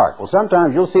black dark. Well,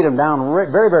 sometimes you'll see them down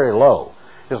very, very low,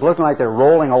 just looking like they're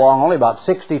rolling along only about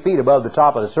 60 feet above the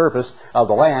top of the surface of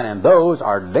the land, and those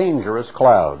are dangerous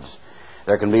clouds.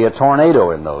 There can be a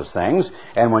tornado in those things,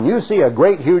 and when you see a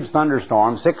great huge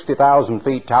thunderstorm 60,000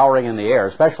 feet towering in the air,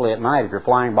 especially at night if you're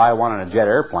flying by one in a jet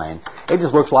airplane, it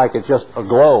just looks like it's just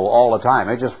aglow all the time.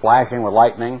 It's just flashing with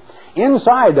lightning.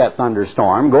 Inside that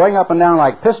thunderstorm, going up and down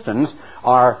like pistons,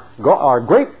 are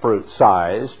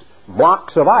grapefruit-sized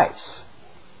blocks of ice.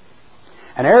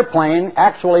 An airplane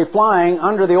actually flying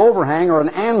under the overhang or an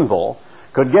anvil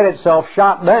could get itself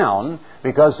shot down,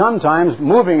 because sometimes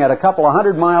moving at a couple of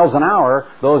 100 miles an hour,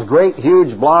 those great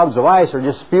huge blobs of ice are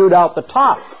just spewed out the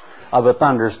top of a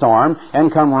thunderstorm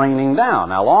and come raining down.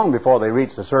 Now, long before they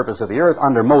reach the surface of the earth,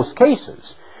 under most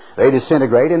cases, they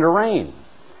disintegrate into rain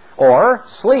or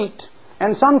sleet,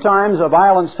 and sometimes a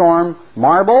violent storm,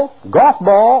 marble, golf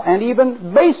ball, and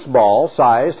even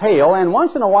baseball-sized hail, and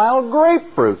once in a while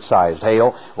grapefruit-sized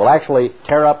hail will actually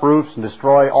tear up roofs and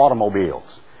destroy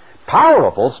automobiles.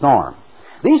 Powerful storm.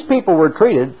 These people were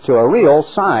treated to a real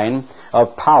sign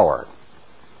of power.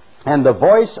 And the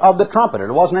voice of the trumpet,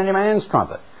 it wasn't any man's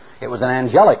trumpet, it was an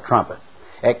angelic trumpet,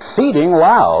 exceeding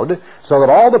loud, so that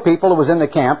all the people who was in the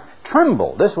camp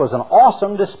trembled. This was an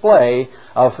awesome display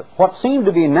of what seemed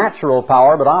to be natural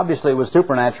power, but obviously it was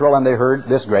supernatural, and they heard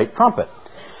this great trumpet.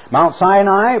 Mount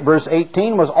Sinai, verse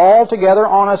 18, was altogether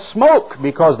on a smoke,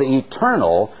 because the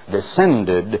Eternal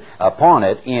descended upon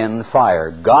it in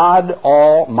fire. God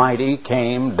Almighty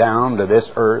came down to this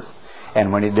earth,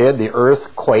 and when He did, the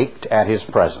earth quaked at His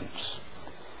presence.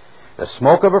 The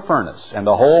smoke of a furnace, and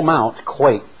the whole mount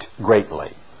quaked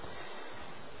greatly.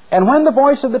 And when the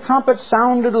voice of the trumpet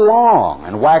sounded long,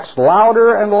 and waxed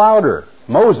louder and louder,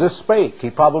 Moses spake. He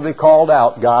probably called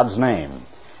out God's name.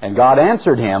 And God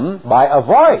answered him by a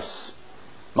voice.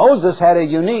 Moses had a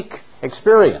unique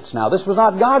experience. Now, this was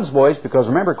not God's voice, because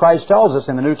remember, Christ tells us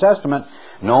in the New Testament,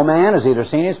 no man has either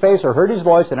seen His face or heard His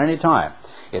voice at any time.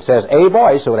 It says a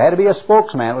voice, so it had to be a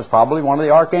spokesman. It was probably one of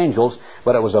the archangels,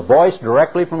 but it was a voice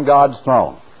directly from God's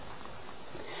throne.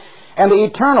 And the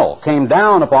Eternal came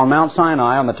down upon Mount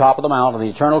Sinai on the top of the mount, and the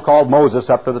Eternal called Moses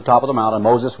up to the top of the mount, and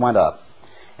Moses went up.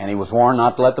 And he was warned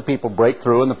not to let the people break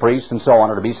through, and the priests and so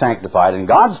on, or to be sanctified. And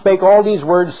God spake all these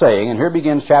words, saying, and here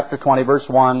begins chapter 20, verse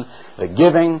 1, the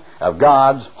giving of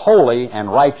God's holy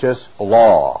and righteous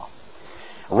law.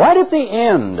 Right at the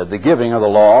end of the giving of the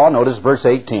law, notice verse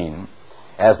 18,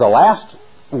 as the last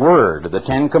word of the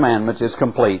Ten Commandments is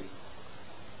complete,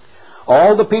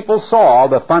 all the people saw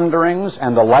the thunderings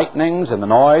and the lightnings and the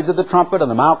noise of the trumpet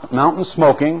and the mountain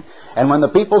smoking, and when the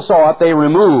people saw it, they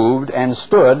removed and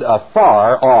stood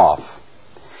afar off.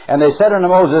 And they said unto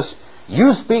Moses,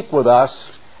 you speak with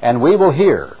us, and we will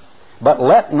hear, but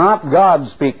let not God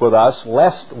speak with us,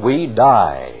 lest we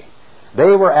die.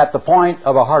 They were at the point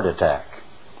of a heart attack.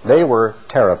 They were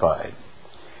terrified.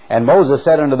 And Moses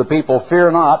said unto the people, fear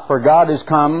not, for God is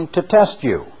come to test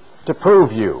you, to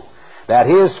prove you, that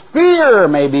His fear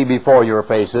may be before your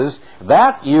faces,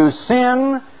 that you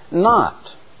sin not.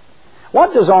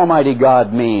 What does Almighty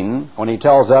God mean when He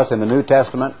tells us in the New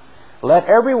Testament, let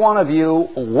every one of you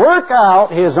work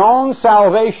out his own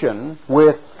salvation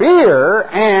with fear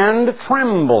and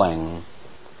trembling?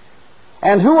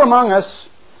 And who among us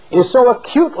is so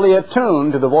acutely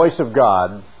attuned to the voice of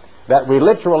God that we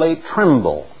literally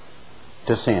tremble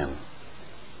to sin?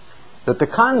 That the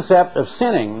concept of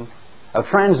sinning, of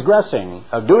transgressing,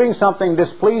 of doing something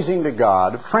displeasing to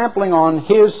God, of trampling on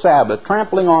His Sabbath,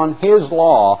 trampling on His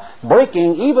law,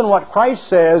 breaking even what Christ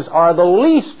says are the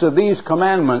least of these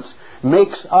commandments,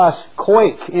 makes us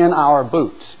quake in our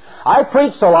boots. I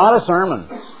preached a lot of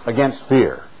sermons against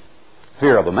fear.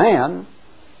 Fear of a man,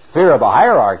 fear of a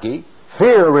hierarchy,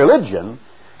 fear of religion,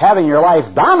 having your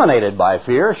life dominated by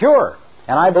fear, sure.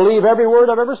 And I believe every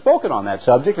word I've ever spoken on that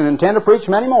subject, and intend to preach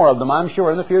many more of them, I'm sure,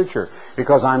 in the future,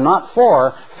 because I'm not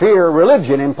for fear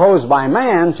religion imposed by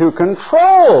man to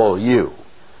control you.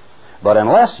 But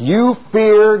unless you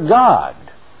fear God,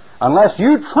 unless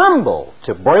you tremble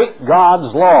to break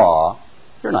God's law,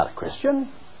 you're not a Christian.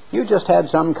 You just had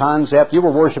some concept. You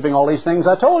were worshiping all these things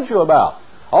I told you about.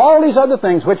 All these other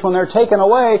things, which when they're taken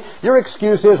away, your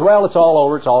excuse is, well, it's all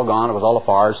over, it's all gone, it was all a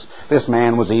farce. This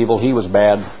man was evil, he was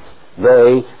bad.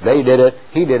 They did it,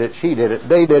 he did it, she did it,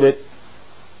 they did it.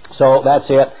 So that's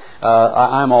it.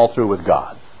 I'm all through with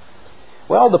God.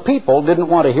 Well, the people didn't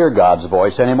want to hear God's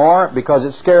voice anymore because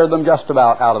it scared them just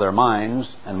about out of their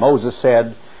minds. And Moses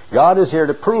said, God is here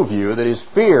to prove you that His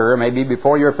fear may be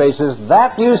before your faces,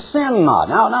 that you sin not.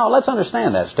 Now, let's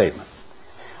understand that statement.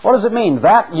 What does it mean?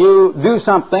 That you do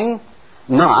something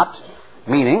not,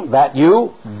 meaning that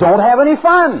you don't have any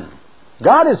fun.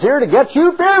 God is here to get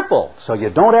you fearful, so you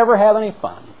don't ever have any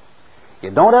fun.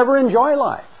 You don't ever enjoy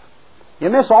life. You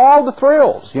miss all the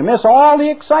thrills. You miss all the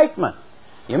excitement.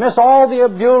 You miss all the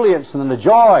ebullience and the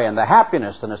joy and the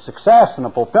happiness and the success and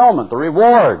the fulfillment, the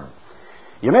reward.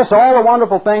 You miss all the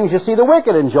wonderful things you see the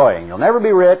wicked enjoying. You'll never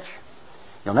be rich.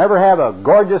 You'll never have a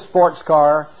gorgeous sports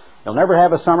car. You'll never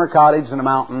have a summer cottage in the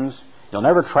mountains. You'll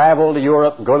never travel to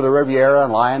Europe and go to the Riviera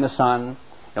and lie in the sun.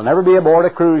 You'll never be aboard a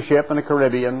cruise ship in the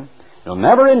Caribbean. You'll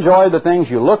never enjoy the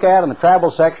things you look at in the travel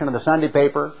section of the Sunday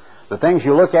paper, the things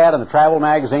you look at in the travel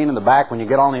magazine in the back when you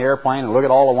get on the airplane and look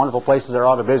at all the wonderful places there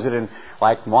are to visit in,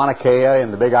 like Mauna Kea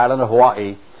and the big island of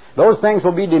Hawaii. Those things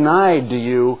will be denied to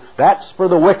you. That's for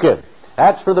the wicked.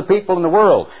 That's for the people in the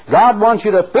world. God wants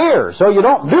you to fear so you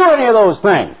don't do any of those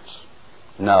things.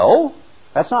 No,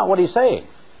 that's not what He's saying.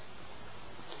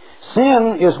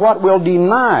 Sin is what will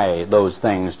deny those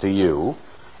things to you,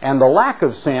 and the lack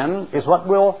of sin is what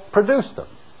will produce them,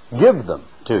 give them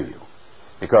to you.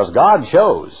 Because God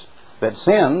shows that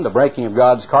sin, the breaking of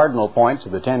God's cardinal points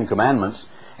of the Ten Commandments,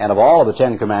 and of all of the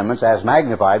Ten Commandments as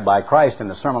magnified by Christ in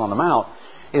the Sermon on the Mount,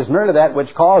 is merely that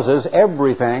which causes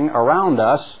everything around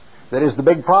us that is the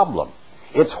big problem.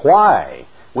 It's why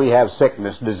we have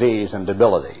sickness, disease, and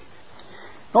debility.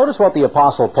 Notice what the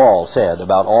Apostle Paul said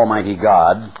about Almighty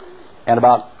God and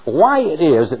about why it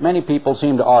is that many people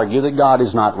seem to argue that God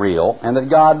is not real and that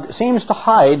God seems to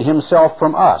hide Himself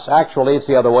from us. Actually, it's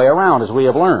the other way around, as we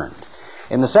have learned.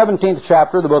 In the 17th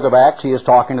chapter of the book of Acts, he is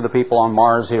talking to the people on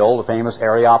Mars Hill, the famous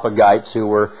Areopagites, who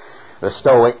were the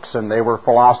Stoics, and they were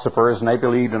philosophers, and they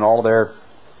believed in all their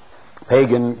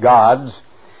pagan gods.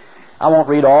 I won't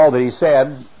read all that he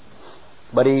said,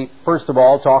 but he, first of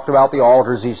all, talked about the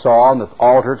altars he saw, and the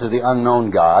altar to the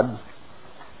unknown God.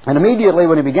 And immediately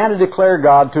when he began to declare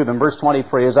God to them, verse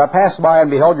 23, as I passed by and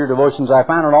beheld your devotions, I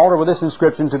found an altar with this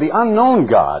inscription, to the unknown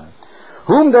God,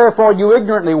 whom therefore you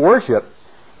ignorantly worship,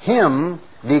 Him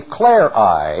declare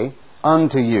I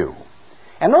unto you.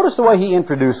 And notice the way he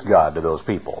introduced God to those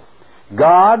people.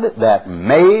 God that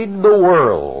made the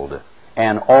world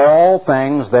and all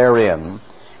things therein,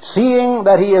 seeing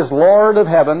that He is Lord of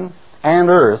heaven and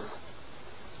earth.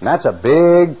 And that's a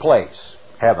big place,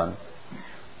 heaven.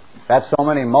 That's so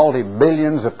many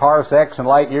multi-billions of parsecs and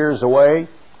light years away,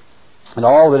 and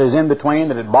all that is in between,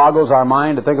 that it boggles our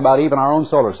mind to think about even our own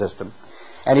solar system.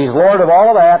 And He's Lord of all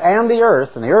of that and the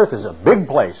earth is a big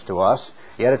place to us,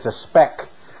 yet it's a speck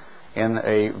in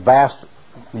a vast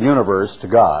universe to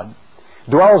God.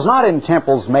 Dwells not in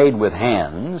temples made with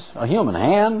hands, a human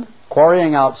hand,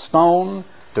 quarrying out stone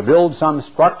to build some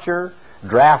structure,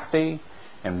 drafty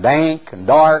and dank and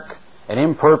dark and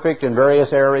imperfect in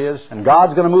various areas, and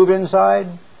God's going to move inside.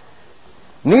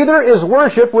 Neither is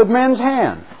worship with men's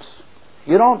hands.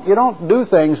 You don't do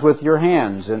things with your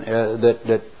hands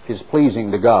that is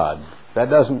pleasing to God. That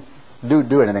doesn't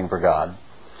do anything for God.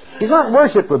 He's not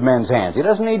worshipped with men's hands. He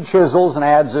doesn't need chisels and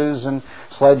adzes and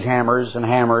sledgehammers and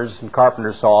hammers and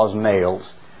carpenter saws and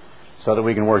nails so that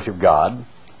we can worship God,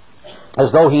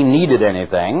 as though He needed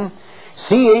anything,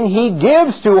 seeing He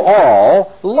gives to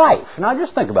all life. Now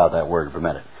just think about that word for a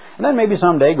minute. And then maybe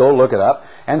someday go look it up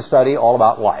and study all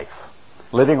about life.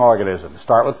 Living organisms.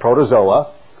 Start with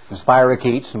protozoa and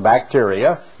spirochetes and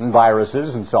bacteria and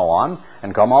viruses and so on,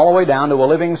 and come all the way down to a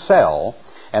living cell,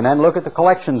 and then look at the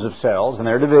collections of cells and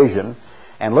their division,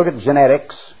 and look at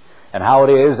genetics and how it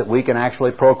is that we can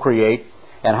actually procreate,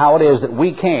 and how it is that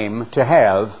we came to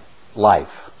have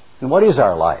life. And what is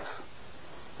our life?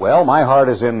 Well, my heart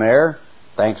is in there,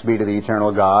 thanks be to the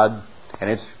eternal God, and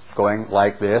it's going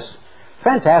like this.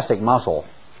 Fantastic muscle.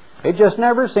 It just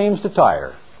never seems to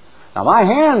tire. Now, my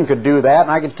hand could do that,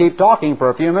 and I could keep talking for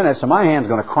a few minutes, and my hand's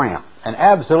going to cramp and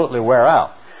absolutely wear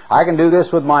out. I can do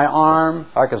this with my arm.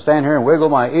 I can stand here and wiggle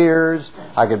my ears.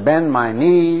 I could bend my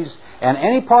knees. And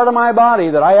any part of my body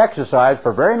that I exercise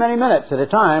for very many minutes at a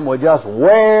time would just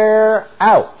wear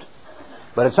out.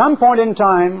 But at some point in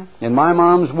time, in my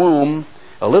mom's womb,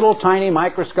 a little tiny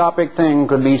microscopic thing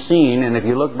could be seen, and if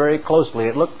you look very closely,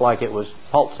 it looked like it was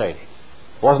pulsating.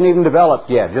 It wasn't even developed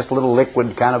yet, just a little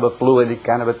liquid, kind of a fluid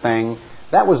kind of a thing.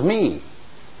 That was me.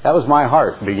 That was my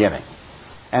heart beginning.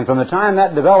 And from the time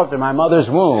that developed in my mother's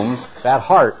womb, that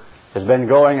heart has been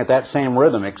going at that same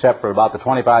rhythm, except for about the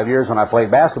 25 years when I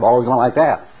played basketball. It was going like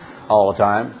that all the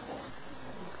time.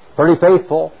 Pretty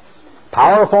faithful,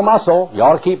 powerful muscle. You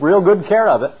ought to keep real good care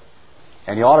of it.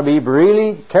 And you ought to be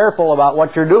really careful about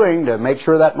what you're doing to make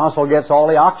sure that muscle gets all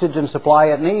the oxygen supply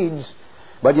it needs.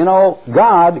 But you know,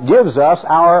 God gives us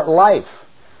our life.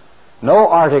 No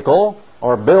article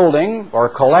or building or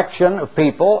collection of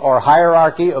people or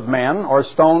hierarchy of men or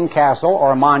stone castle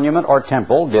or monument or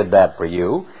temple did that for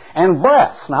you. And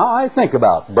breath. Now I think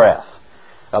about breath,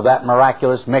 of that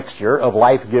miraculous mixture of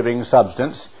life-giving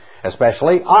substance,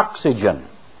 especially oxygen.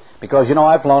 Because, you know,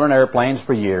 I've flown in airplanes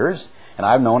for years, and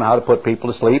I've known how to put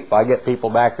people to sleep. If I get people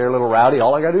back there a little rowdy,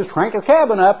 all I got to do is crank the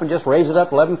cabin up and just raise it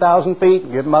up 11,000 feet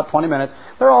and give them about 20 minutes.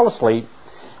 They're all asleep.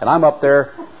 And I'm up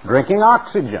there drinking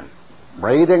oxygen,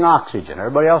 breathing oxygen.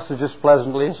 Everybody else is just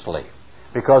pleasantly asleep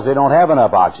because they don't have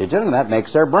enough oxygen, and that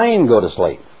makes their brain go to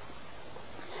sleep.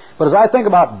 But as I think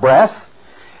about breath,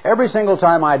 every single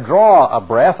time I draw a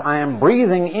breath, I am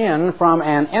breathing in from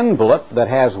an envelope that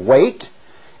has weight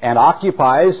and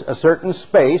occupies a certain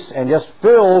space and just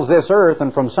fills this earth,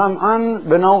 and from some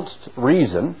unbeknownst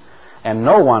reason, and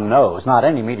no one knows, not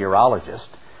any meteorologist,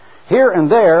 here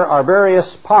and there are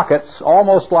various pockets,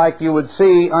 almost like you would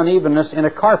see unevenness in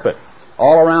a carpet,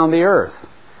 all around the earth.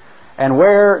 And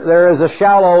where there is a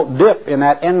shallow dip in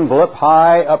that envelope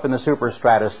high up in the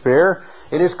superstratosphere,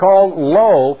 it is called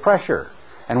low pressure.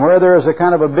 And where there is a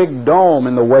kind of a big dome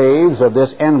in the waves of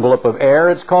this envelope of air,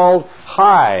 it's called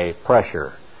high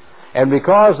pressure. And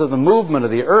because of the movement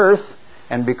of the earth,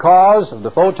 and because of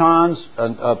the photons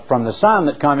from the sun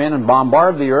that come in and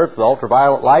bombard the earth with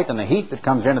ultraviolet light and the heat that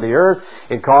comes into the earth,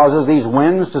 it causes these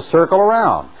winds to circle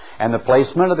around. And the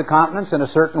placement of the continents in a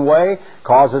certain way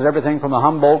causes everything from the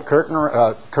Humboldt current,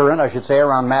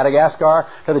 around Madagascar,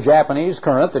 to the Japanese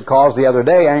current that caused the other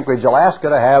day Anchorage, Alaska,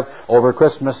 to have, over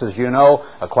Christmas, as you know,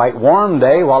 a quite warm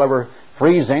day while they were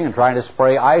freezing and trying to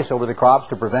spray ice over the crops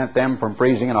to prevent them from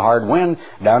freezing in a hard wind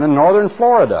down in northern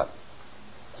Florida.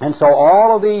 And so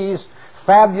all of these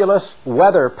fabulous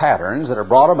weather patterns that are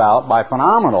brought about by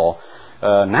phenomenal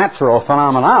natural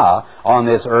phenomena on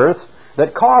this earth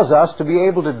that cause us to be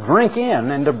able to drink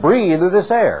in and to breathe this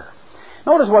air.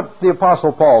 Notice what the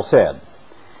Apostle Paul said.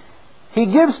 He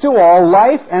gives to all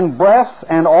life and breath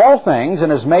and all things,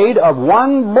 and is made of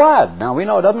one blood. Now we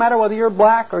know it doesn't matter whether you're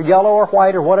black or yellow or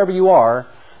white or whatever you are.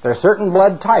 There are certain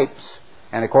blood types.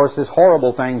 And of course this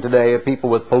horrible thing today of people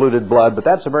with polluted blood, but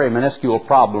that's a very minuscule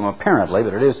problem apparently,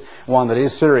 but it is one that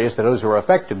is serious to those who are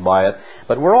affected by it.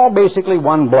 But we're all basically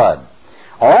one blood.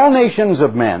 All nations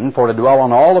of men, for to dwell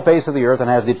on all the face of the earth, and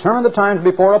has determined the times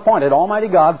before appointed. Almighty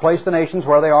God placed the nations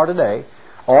where they are today.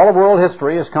 All of world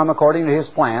history has come according to His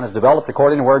plan, has developed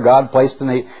according to where God placed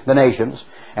the nations,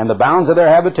 and the bounds of their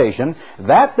habitation,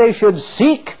 that they should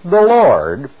seek the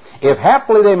Lord, if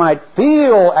haply they might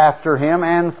feel after Him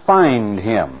and find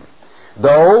Him,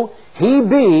 though He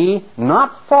be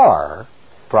not far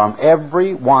from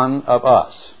every one of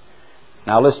us.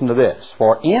 Now listen to this.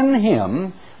 For in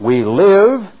Him we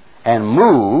live and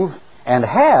move and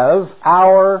have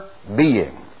our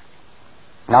being.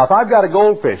 Now, if I've got a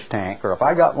goldfish tank, or if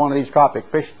I got one of these tropic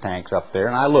fish tanks up there,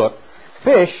 and I look,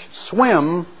 fish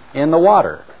swim in the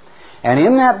water. And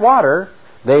in that water,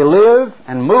 they live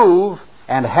and move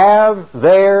and have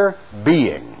their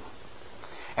being.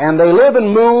 And they live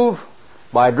and move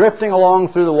by drifting along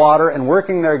through the water and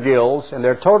working their gills, and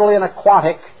they're totally an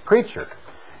aquatic creature.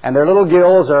 And their little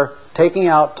gills are taking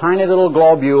out tiny little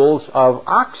globules of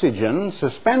oxygen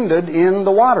suspended in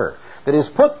the water that is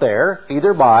put there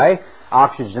either by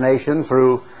oxygenation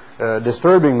through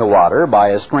disturbing the water by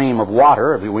a stream of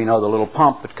water. We know the little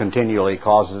pump that continually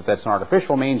causes it. That's an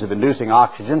artificial means of inducing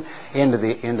oxygen into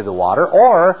the water,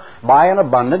 or by an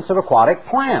abundance of aquatic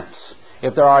plants.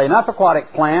 If there are enough aquatic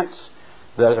plants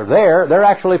that are there, they're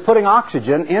actually putting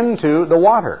oxygen into the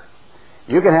water.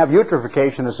 You can have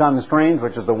eutrophication of some streams,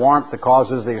 which is the warmth that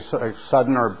causes the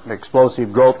sudden or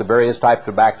explosive growth of various types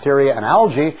of bacteria and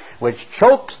algae, which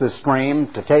chokes the stream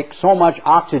to take so much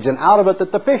oxygen out of it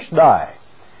that the fish die.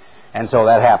 And so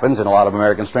that happens in a lot of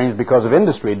American streams because of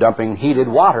industry dumping heated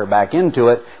water back into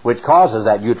it, which causes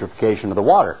that eutrophication of the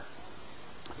water.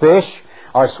 Fish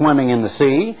are swimming in the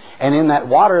sea, and in that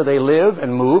water they live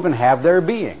and move and have their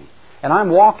being. And I'm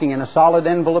walking in a solid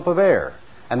envelope of air,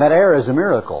 and that air is a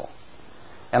miracle.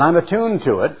 And I'm attuned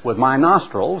to it with my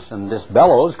nostrils and this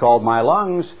bellows called my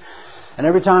lungs. And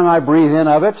every time I breathe in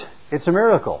of it, it's a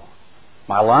miracle.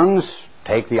 My lungs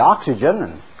take the oxygen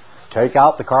and take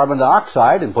out the carbon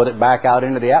dioxide and put it back out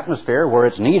into the atmosphere where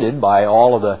it's needed by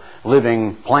all of the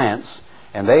living plants.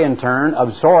 And they in turn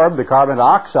absorb the carbon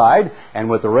dioxide, and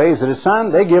with the rays of the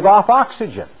sun, they give off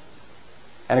oxygen.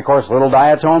 And of course, little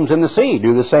diatoms in the sea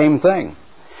do the same thing.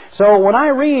 So when I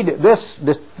read this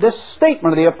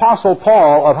statement of the Apostle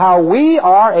Paul of how we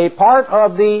are a part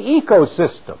of the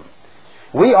ecosystem,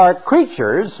 we are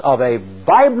creatures of a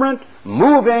vibrant,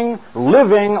 moving,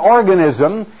 living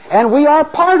organism, and we are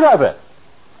part of it.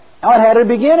 Now, it had a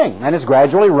beginning, and it's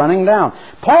gradually running down.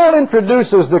 Paul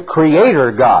introduces the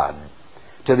Creator God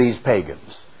to these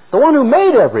pagans, the one who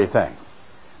made everything.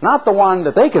 Not the one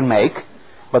that they can make,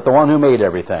 but the one who made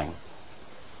everything.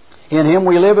 In Him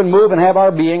we live and move and have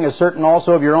our being, as certain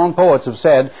also of your own poets have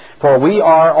said, for we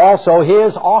are also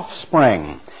His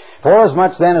offspring.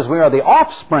 Forasmuch then as we are the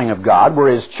offspring of God, we're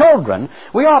His children,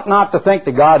 we ought not to think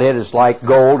the Godhead is like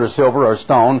gold or silver or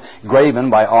stone,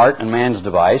 graven by art and man's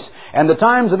device. And the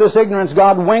times of this ignorance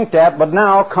God winked at, but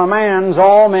now commands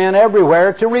all men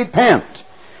everywhere to repent,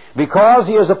 because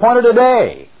He has appointed a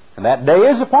day. And that day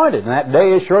is appointed, and that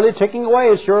day is surely ticking away,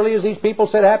 as surely as these people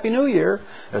said Happy New Year.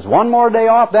 There's one more day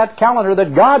off that calendar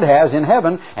that God has in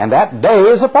heaven, and that day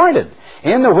is appointed,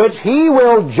 in the which He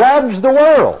will judge the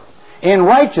world in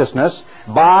righteousness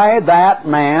by that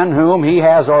man whom He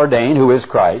has ordained, who is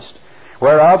Christ,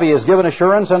 whereof He has given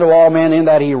assurance unto all men in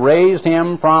that He raised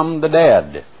Him from the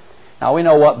dead. Now we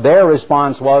know what their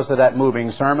response was to that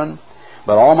moving sermon,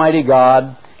 but Almighty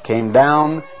God came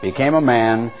down, became a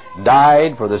man,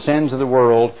 died for the sins of the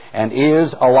world, and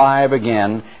is alive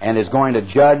again, and is going to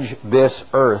judge this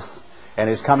earth, and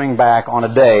is coming back on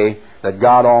a day that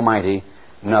God Almighty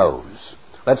knows.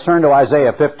 Let's turn to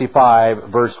Isaiah 55,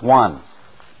 verse 1.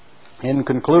 In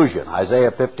conclusion, Isaiah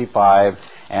 55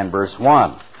 and verse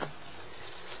 1.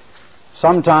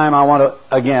 Sometime I want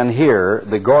to again hear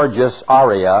the gorgeous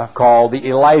aria called the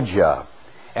Elijah,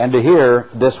 and to hear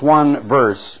this one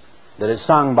verse that is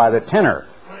sung by the tenor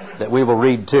that we will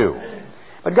read too.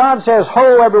 But God says,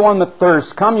 Ho, everyone that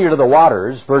thirsts, come ye to the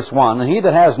waters, verse 1, and he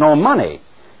that has no money,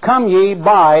 come ye,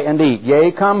 buy and eat.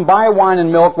 Yea, come, buy wine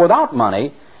and milk without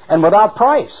money and without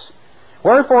price.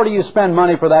 Wherefore do you spend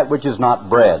money for that which is not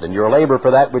bread, and your labor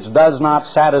for that which does not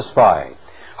satisfy?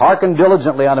 Hearken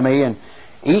diligently unto me, and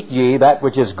eat ye that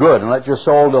which is good, and let your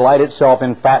soul delight itself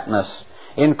in fatness.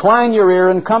 Incline your ear,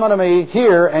 and come unto me,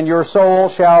 hear, and your soul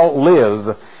shall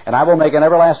live. And I will make an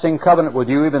everlasting covenant with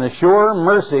you, even the sure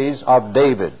mercies of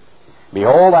David.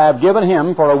 Behold, I have given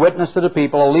him for a witness to the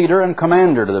people, a leader and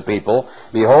commander to the people.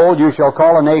 Behold, you shall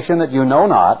call a nation that you know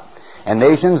not, and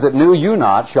nations that knew you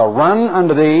not shall run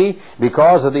unto thee,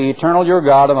 because of the eternal your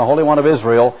God and the Holy One of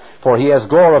Israel, for He has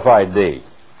glorified thee.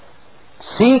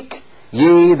 Seek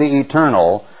ye the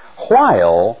eternal,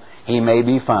 while He may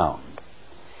be found.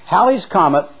 Halley's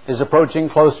Comet is approaching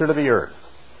closer to the earth.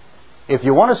 If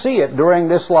you want to see it during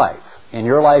this life, in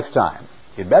your lifetime,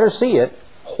 you'd better see it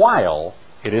while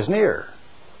it is near.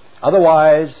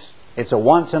 Otherwise, it's a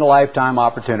once-in-a-lifetime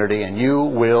opportunity, and you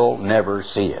will never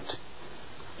see it.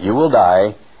 You will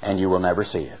die, and you will never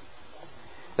see it.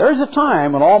 There is a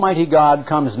time when Almighty God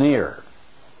comes near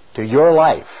to your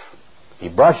life. He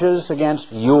brushes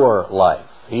against your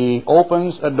life. He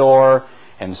opens a door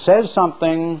and says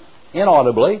something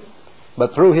inaudibly,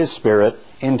 but through His Spirit,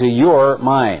 into your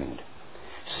mind.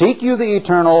 Seek you the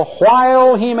eternal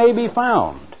while He may be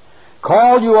found.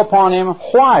 Call you upon Him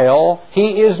while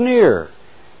He is near.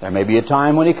 There may be a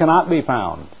time when He cannot be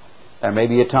found. There may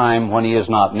be a time when He is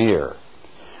not near.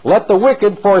 Let the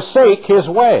wicked forsake his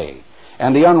way,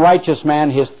 and the unrighteous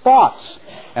man his thoughts,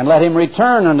 and let him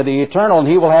return unto the eternal, and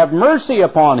He will have mercy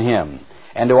upon him,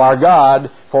 and to our God,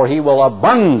 for He will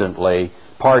abundantly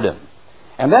pardon.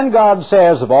 And then God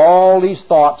says of all these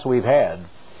thoughts we've had,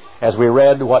 as we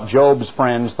read what Job's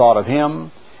friends thought of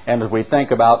him, and as we think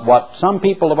about what some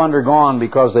people have undergone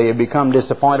because they have become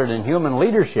disappointed in human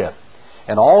leadership,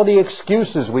 and all the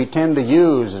excuses we tend to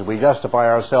use as we justify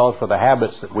ourselves for the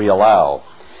habits that we allow.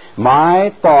 My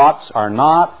thoughts are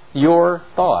not your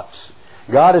thoughts.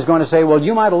 God is going to say, well,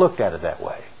 you might have looked at it that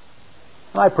way.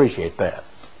 And I appreciate that.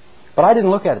 But I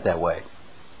didn't look at it that way.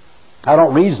 I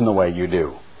don't reason the way you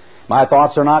do. My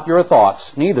thoughts are not your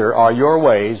thoughts, neither are your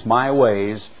ways my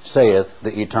ways, saith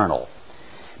the Eternal.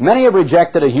 Many have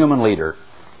rejected a human leader,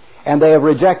 and they have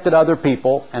rejected other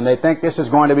people, and they think this is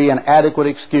going to be an adequate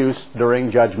excuse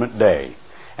during Judgment Day.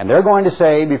 And they're going to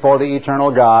say before the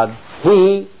eternal God,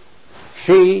 he,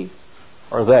 she,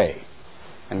 or they.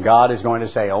 And God is going to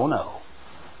say, oh no,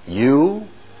 you.